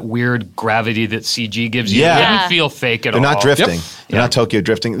have that weird gravity that CG gives you. Yeah. It Yeah. didn't feel fake at They're all. not drifting. Yep. They're not Tokyo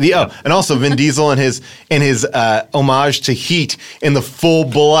drifting. And also Vin Diesel and his homage to Heat in the full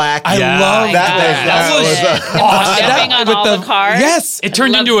black. I Yeah. love That that. was Stepping on with all the cars. Yes. It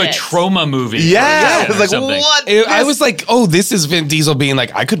turned Loved into a it. trauma movie. Yeah, it was or like something. what? I was like, oh, this is Vin Diesel being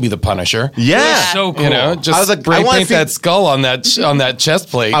like, I could be the Punisher. Yeah. So cool. You know, just I was like, I spray wanna paint see- that skull on that chest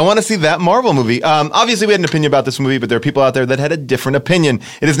plate. I want to see that Marvel movie. Obviously, we had an opinion about this movie, but there are people out there that had a different opinion.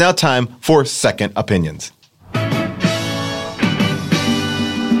 It is now time for Second Opinions.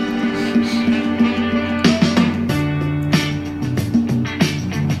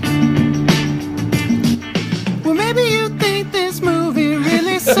 Well, maybe you think this movie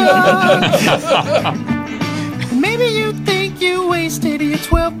really sucks. Maybe you think you wasted your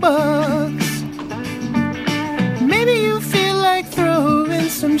 $12. Maybe you feel like throwing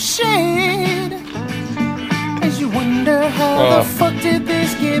some shade as you wonder how the fuck did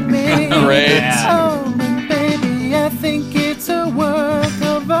this get made. Great. Oh, but baby, I think it's a work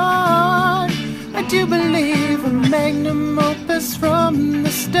of art. I do believe a magnum opus from the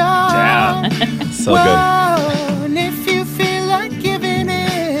start. So Whoa, and if you feel like giving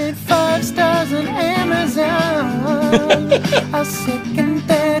it 5 stars on Amazon, I'll second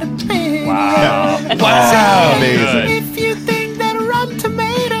that opinion. Wow. Amazing. If you think that Rotten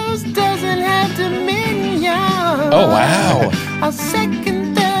Tomatoes doesn't have Dominion, Oh, wow. I'll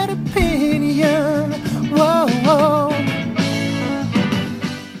second that opinion. Whoa, whoa.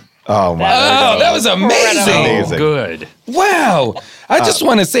 Oh my! Oh, that was amazing. Amazing. Good. Wow. I just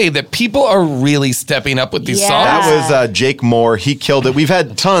want to say that people are really stepping up with these Yeah. songs. That was Jake Moore. He killed it. We've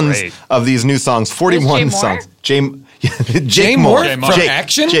had tons great. of these new songs. 41 Who's Jay Moore? songs. Jake Jay Moore Jay from Moore.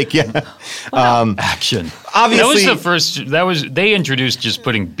 Action? Jake, yeah. Action. Obviously- that was the first. They introduced just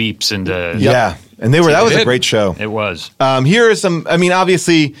putting beeps into. Yeah. And that was a did. great show. It was. Here are some,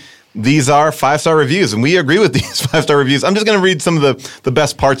 obviously, these are 5-star reviews, and we agree with these 5-star reviews. I'm just going to read some of the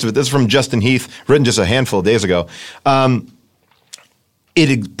best parts of it. This is from Justin Heath, written just a handful of days ago.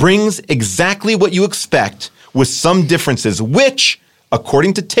 It brings exactly what you expect with some differences, which,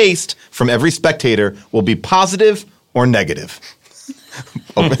 according to taste from every spectator, will be positive or negative.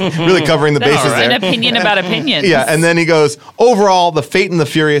 Really covering the bases An there. opinion about opinions. Yeah, and then he goes, overall, The Fate and the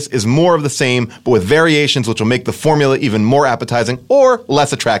Furious is more of the same, but with variations which will make the formula even more appetizing or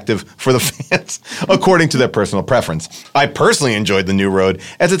less attractive for the fans, according to their personal preference. I personally enjoyed The New Road,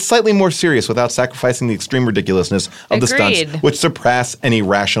 as it's slightly more serious without sacrificing the extreme ridiculousness of the stunts, Agreed. which surpass any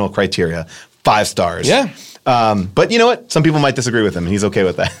rational criteria. 5 stars. Yeah. But you know what? Some people might disagree with him, and he's okay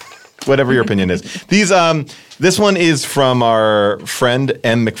with that. Whatever your opinion is. This one is from our friend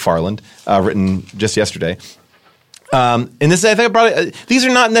M. McFarland, written just yesterday. And this, I think, I brought it, these are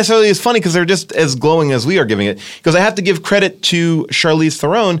not necessarily as funny because they're just as glowing as we are giving it. Because I have to give credit to Charlize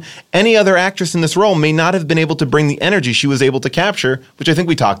Theron. Any other actress in this role may not have been able to bring the energy she was able to capture, which I think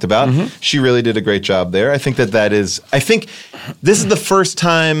we talked about. She really did a great job there. I think I think this is the first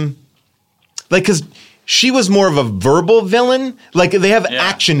time, like, because she was more of a verbal villain. Like, they have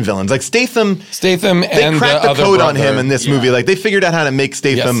action villains. Like, Statham, They and cracked the code on him in this movie. Like, they figured out how to make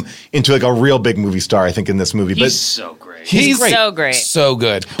Statham Yes. into, like, a real big movie star, I think, in this movie. He's so great. He's great. So great. So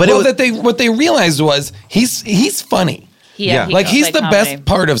good. But But what they realized was he's funny. Yeah. Like, goes he's the comedy. best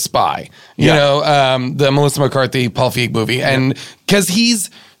part of Spy. You Yeah. know, the Melissa McCarthy, Paul Feig movie. And because he's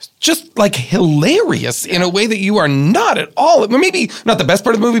just like hilarious in a way that you are not at all. Maybe not the best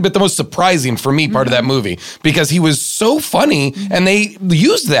part of the movie, but the most surprising for me part of that movie. Because he was so funny and they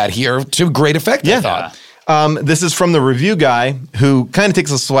used that here to great effect, I thought. This is from the review guy who kind of takes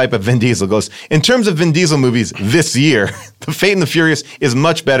a swipe at Vin Diesel. Goes, in terms of Vin Diesel movies this year, The Fate and the Furious is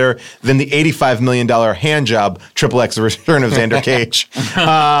much better than the $85 million hand job, XXX The Return of Xander Cage.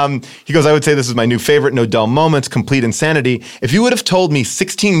 He goes, I would say this is my new favorite. No dull moments, complete insanity. If you would have told me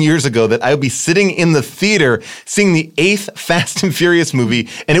 16 years ago that I would be sitting in the theater seeing the 8th Fast and Furious movie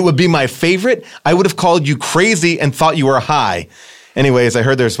and it would be my favorite, I would have called you crazy and thought you were high. Anyways, I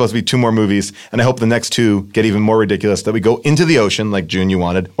heard there's supposed to be 2 more movies, and I hope the next 2 get even more ridiculous, that we go into the ocean, like June you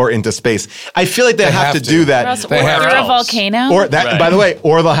wanted, or into space. I feel like they have to do that. Or else, They have or to. a volcano. Or that, Right. by the way,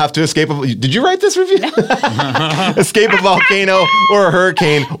 or they'll have to escape. Did you write this review? Escape a volcano or a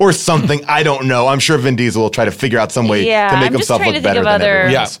hurricane or something. I don't know. I'm sure Vin Diesel will try to figure out some way Yeah, to make I'm just himself trying look to think better of than other-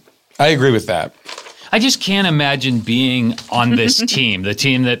 everyone Yeah, else. I agree with that. I just can't imagine being on this team, the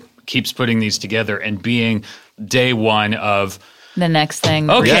team that keeps putting these together, and being day one of, the next thing.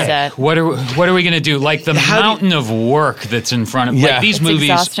 okay, reset. what are we going to do? Like the mountain of work that's in front of Yeah. like these It's movies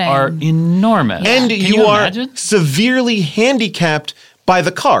exhausting. are enormous. And Can you are imagine? severely handicapped by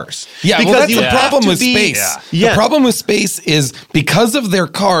the cars. Yeah, well, Because that's you the have problem to with be- space. Yeah. The problem with space is because of their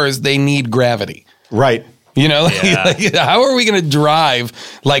cars, they need gravity. Right. You know, Yeah. like, how are we going to drive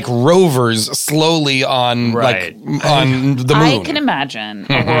like rovers slowly on Right. like on the moon? I can imagine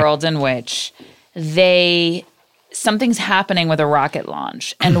a world in which something's happening with a rocket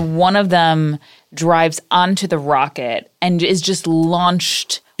launch, and one of them drives onto the rocket and is just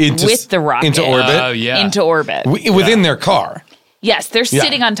launched with the rocket into orbit. Oh, yeah. into orbit. Within their car. Yes, they're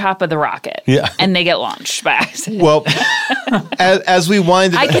sitting on top of the rocket. Yeah. And they get launched by accident. Well, as we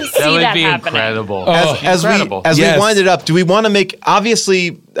wind it I can see that would that be happening. incredible. as Incredible. we Yes. wind it up, do we want to make,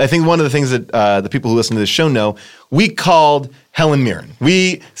 obviously, I think one of the things that the people who listen to this show know, we called Helen Mirren.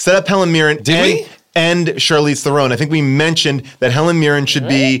 We set up Helen Mirren and Charlize Theron. I think we mentioned that Helen Mirren should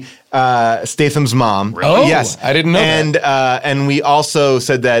be Statham's mom. Oh, yes, I didn't know that. And we also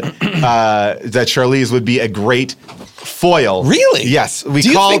said that that Charlize would be a great foil. Really? Yes. We Do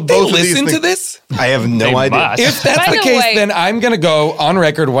you called think they both of these listen to things- this? I have no They idea. must. If that's By the the case, way- then I'm going to go on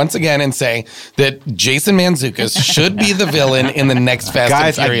record once again and say that Jason Mantzoukas should be the villain in the next Fast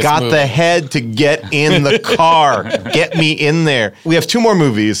Guys, and I Furious got movie. the head to get in the car. Get me in there. We have 2 more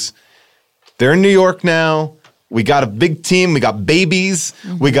movies. They're in New York now. We got a big team. We got babies.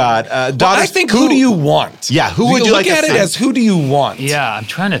 We got daughters. Well, I think who do you want? Yeah, who would you look like to at it see? as who do you want? Yeah, I'm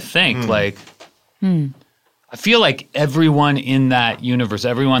trying to think. Like, I feel like everyone in that universe,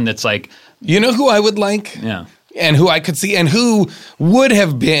 everyone that's like, You know who I would like? yeah, And who I could see, and who would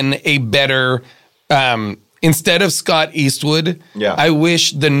have been a better, instead of Scott Eastwood, Yeah. I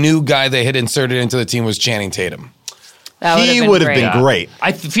wish the new guy they had inserted into the team was Channing Tatum. That He would have been great.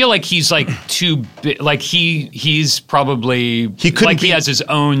 I feel like he's like too big. Like he's probably He couldn't like he be- has his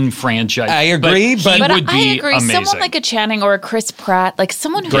own franchise. I agree, he but would I be agree. amazing. Someone like a Channing or a Chris Pratt, like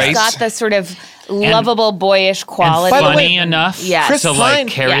someone who's Grace. got the sort of lovable, boyish and quality. funny enough Yes. Chris to Pine- like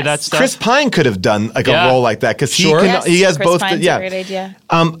carry Yes. that stuff. Chris Pine could have done like Yeah. a role like that because he Sure. can. Yes, He has Chris both. Pine's Yeah. a great idea.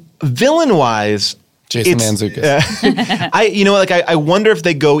 Villain wise, Jason Mantzoukas. I wonder if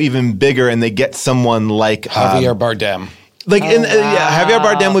they go even bigger and they get someone like Javier Bardem. Javier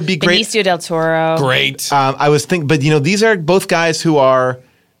Bardem would be great. Benicio del Toro. Great. I was thinking, but these are both guys who are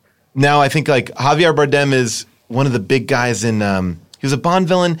now. I think like Javier Bardem is one of the big guys in. He was a Bond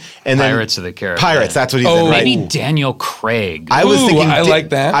villain, and Pirates of then the Caribbean. Pirates. That's what he's in. Oh, Right? Maybe Daniel Craig. I was Ooh, thinking. I like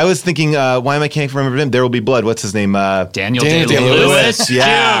that. I was thinking. Why am I can't remember him? There Will Be Blood. What's his name? Daniel Daniel Day-Lewis. Day-Lewis.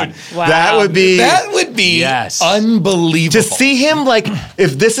 Yeah, Dude. Wow. that would be. That would be Yes. unbelievable. to see him like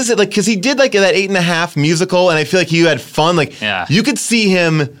if this is it like because he did like that 8.5 musical and I feel like he had fun like Yeah. you could see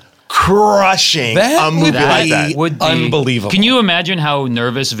him crushing That a movie would like be that. would be unbelievable. Can you imagine how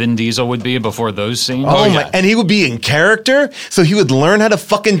nervous Vin Diesel would be before those scenes? Oh my! And he would be in character, so he would learn how to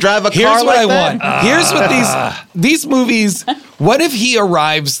fucking drive a car. Here's what like I that. want. Here's what these movies. What if he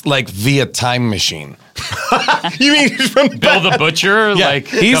arrives like via time machine? You mean from Bill the Butcher? Yeah, Like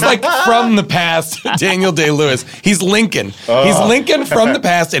he's come- like from the past. Daniel Day-Lewis. He's Lincoln. He's Lincoln from the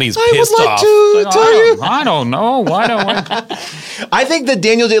past, and he's I pissed would like off. to tell you. I don't know. Why don't I? I think that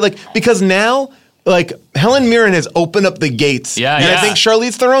Daniel Day, because now, Helen Mirren has opened up the gates. Yeah, and yeah. I think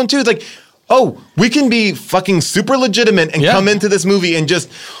Charlize Theron too. It's like, oh, we can be fucking super legitimate and Yeah. come into this movie and just,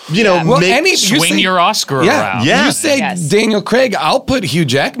 Well, make. you Swing say- your Oscar around. Yeah. You say Yes. Daniel Craig, I'll put Hugh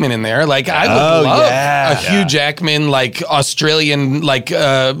Jackman in there. Like I would love a Hugh Jackman, like Australian,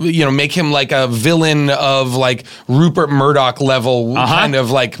 make him like a villain of like Rupert Murdoch level kind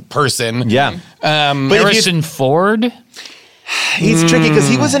of like person. Yeah. But if you- Harrison Ford. he's tricky because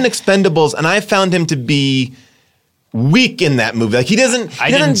he was in Expendables, and I found him to be weak in that movie. Like he doesn't. I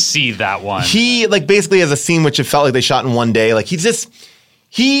didn't see that one. He basically has a scene which it felt like they shot in one day. Like he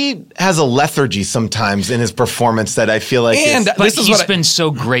has a lethargy sometimes in his performance that I feel like. And but this is he's what been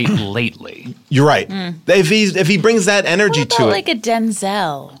so great lately. You're right. If he brings that energy What to about it, like a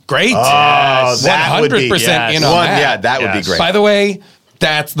Denzel? great. oh, that would be 100% in on one. that. Yeah, that would be Yes. great. By the way,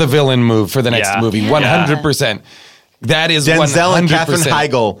 that's the villain move for the next Yeah. movie. Yeah. 100%. That is Denzel 100% and Katherine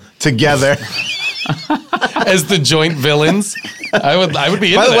Heigl together. as the joint villains. I would be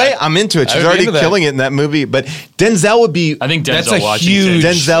into By the that. way, I'm into it. I She's would be already into that. killing it in that movie. But Denzel would be I think That's Denzel a Washington. huge-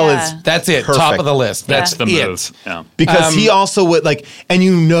 Denzel Yeah. is That's it. perfect. Top of the list. That's the it. move. Yeah. because he also would and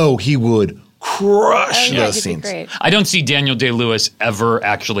he would crush Oh, yeah, those he'd be scenes. great. I don't see Daniel Day-Lewis ever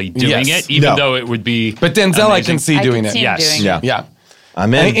actually doing Yes. it, even No. though it would be. But Denzel, I can amazing. see I doing can it. see him Yes. doing Yeah. it. Yeah.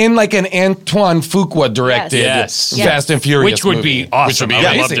 I'm in. In like an Antoine Fuqua directed Yes. Fast and Furious Which would be movie. awesome. Which would be I would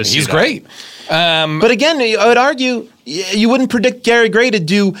love amazing. to see He's that. great. But again, I would argue you wouldn't predict Gary Gray to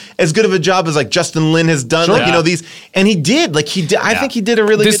do as good of a job as Justin Lin has done. Sure. Like these, and he did. He did. I think he did a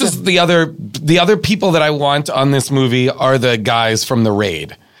really. This good is job. the other people that I want on this movie are the guys from The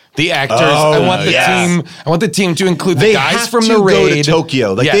Raid. The actors. I want the yes. team. I want the team to include They the guys have from to The go to Raid.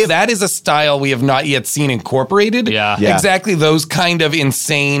 Tokyo. Yes, that is a style we have not yet seen incorporated. Yeah. Yeah. Exactly those kind of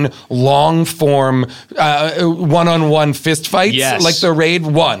insane, long form, one-on-one fist fights, Yes. like The Raid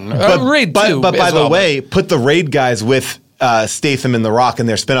 1, Raid 2. But by as the well. way, put the Raid guys with Statham and The Rock in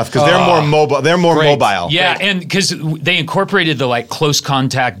their spinoff because they're more mobile. They're more Great. mobile. Yeah, and because they incorporated the close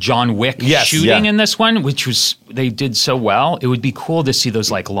contact John Wick Yes. shooting Yeah. in this one, which was they did so well. It would be cool to see those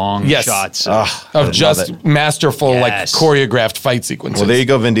long Yes. shots. of just masterful, Yes. choreographed fight sequences. Well, there you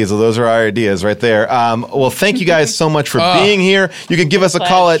go, Vin Diesel. Those are our ideas right there. Well, thank you guys so much for being here. You can give us a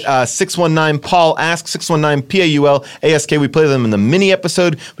call at 619-PAUL-ASK, 619-PAUL-ASK. We play them in the mini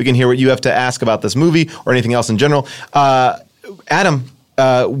episode. We can hear what you have to ask about this movie or anything else in general. Adam,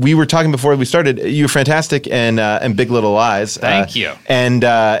 we were talking before we started. You're fantastic and Big Little Lies. Thank you. And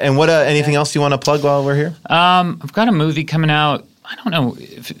what anything else you want to plug while we're here? I've got a movie coming out. I don't know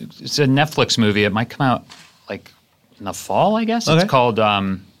if it's a Netflix movie. It might come out in the fall, I guess. Okay. It's called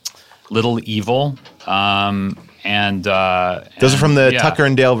Little Evil. Those are from the Tucker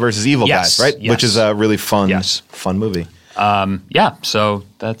and Dale versus Evil Yes, guys, right? yes. Which is a really fun movie. So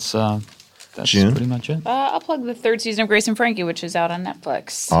that's June? pretty much it. I'll plug the third season of Grace and Frankie, which is out on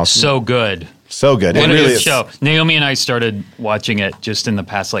Netflix. Awesome. So good. So good. It What a really good is. show. Naomi and I started watching it just in the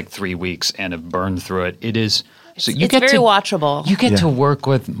past 3 weeks and have burned through it. It is so you It's get very to watchable. You get to work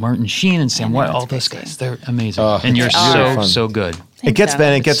with Martin Sheen and Sam White, all those guys. They're amazing, and you're it's really fun. so good. It gets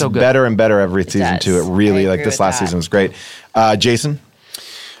better. It gets so good. better and better every season does. too. It really I agree this with last that. season was great. Jason,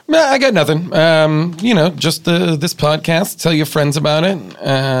 Nah, I got nothing. Just this podcast. Tell your friends about it.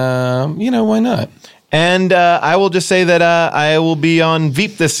 Why not? and I will just say that I will be on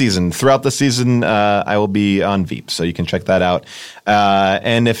Veep this season. Throughout the season, I will be on Veep, so you can check that out.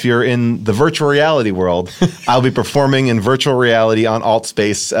 And if you're in the virtual reality world, I'll be performing in virtual reality on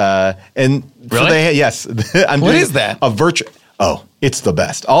AltSpace. And Really? yes, I'm What doing is that? A virtual. Oh, it's the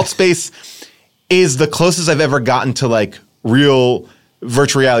best. AltSpace is the closest I've ever gotten to real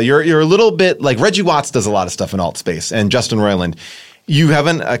virtual reality. You're a little bit like Reggie Watts does a lot of stuff in AltSpace, and Justin Roiland. You have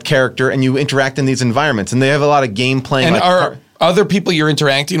a character and you interact in these environments, and they have a lot of game playing. And are other people you're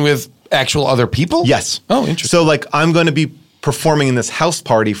interacting with actual other people? Yes. Oh, interesting. So I'm going to be performing in this house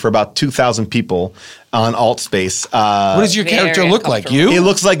party for about 2,000 people on AltSpace. What does your character Very look like? You? It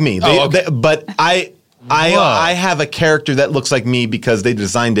looks like me. Oh, okay. But I have a character that looks like me because they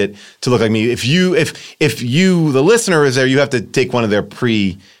designed it to look like me. If you, the listener, is there, you have to take one of their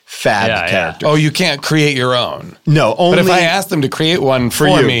fad characters. Oh, you can't create your own. No, only. But if I asked them to create one for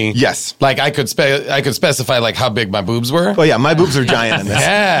you, me, yes, like I could specify like how big my boobs were. Oh yeah, my boobs are giant in this.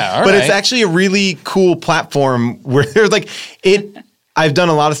 Yeah, all but right. it's actually a really cool platform where there's like it. I've done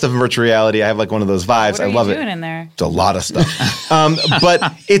a lot of stuff in virtual reality. I have like one of those vibes. What are I love you it. doing in there? It's a lot of stuff.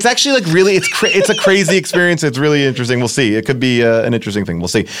 But it's actually like really, it's a crazy experience. It's really interesting. We'll see. It could be an interesting thing. We'll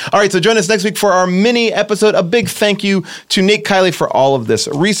see. All right. So join us next week for our mini episode. A big thank you to Nate Kiley for all of this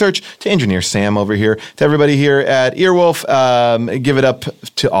research, to engineer Sam over here, to everybody here at Earwolf. Give it up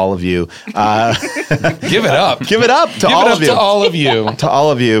to all of you. Give it up. Give it up to Give all it up of you. to all of you. To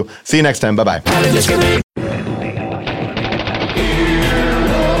all of you. See you next time. Bye-bye.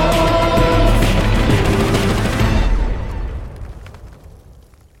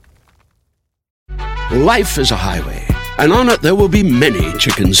 Life is a highway, and on it there will be many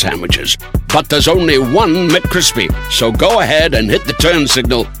chicken sandwiches. But there's only one McCrispy. So go ahead and hit the turn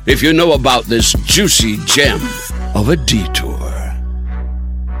signal if you know about this juicy gem of a detour.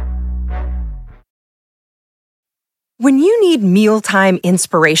 When you need mealtime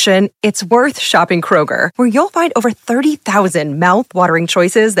inspiration, it's worth shopping Kroger, where you'll find over 30,000 mouth-watering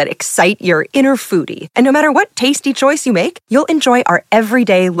choices that excite your inner foodie. And no matter what tasty choice you make, you'll enjoy our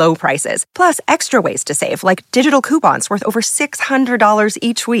everyday low prices, plus extra ways to save, like digital coupons worth over $600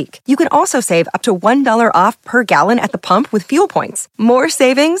 each week. You can also save up to $1 off per gallon at the pump with fuel points. More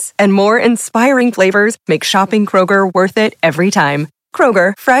savings and more inspiring flavors make shopping Kroger worth it every time.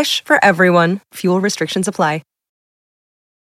 Kroger, fresh for everyone. Fuel restrictions apply.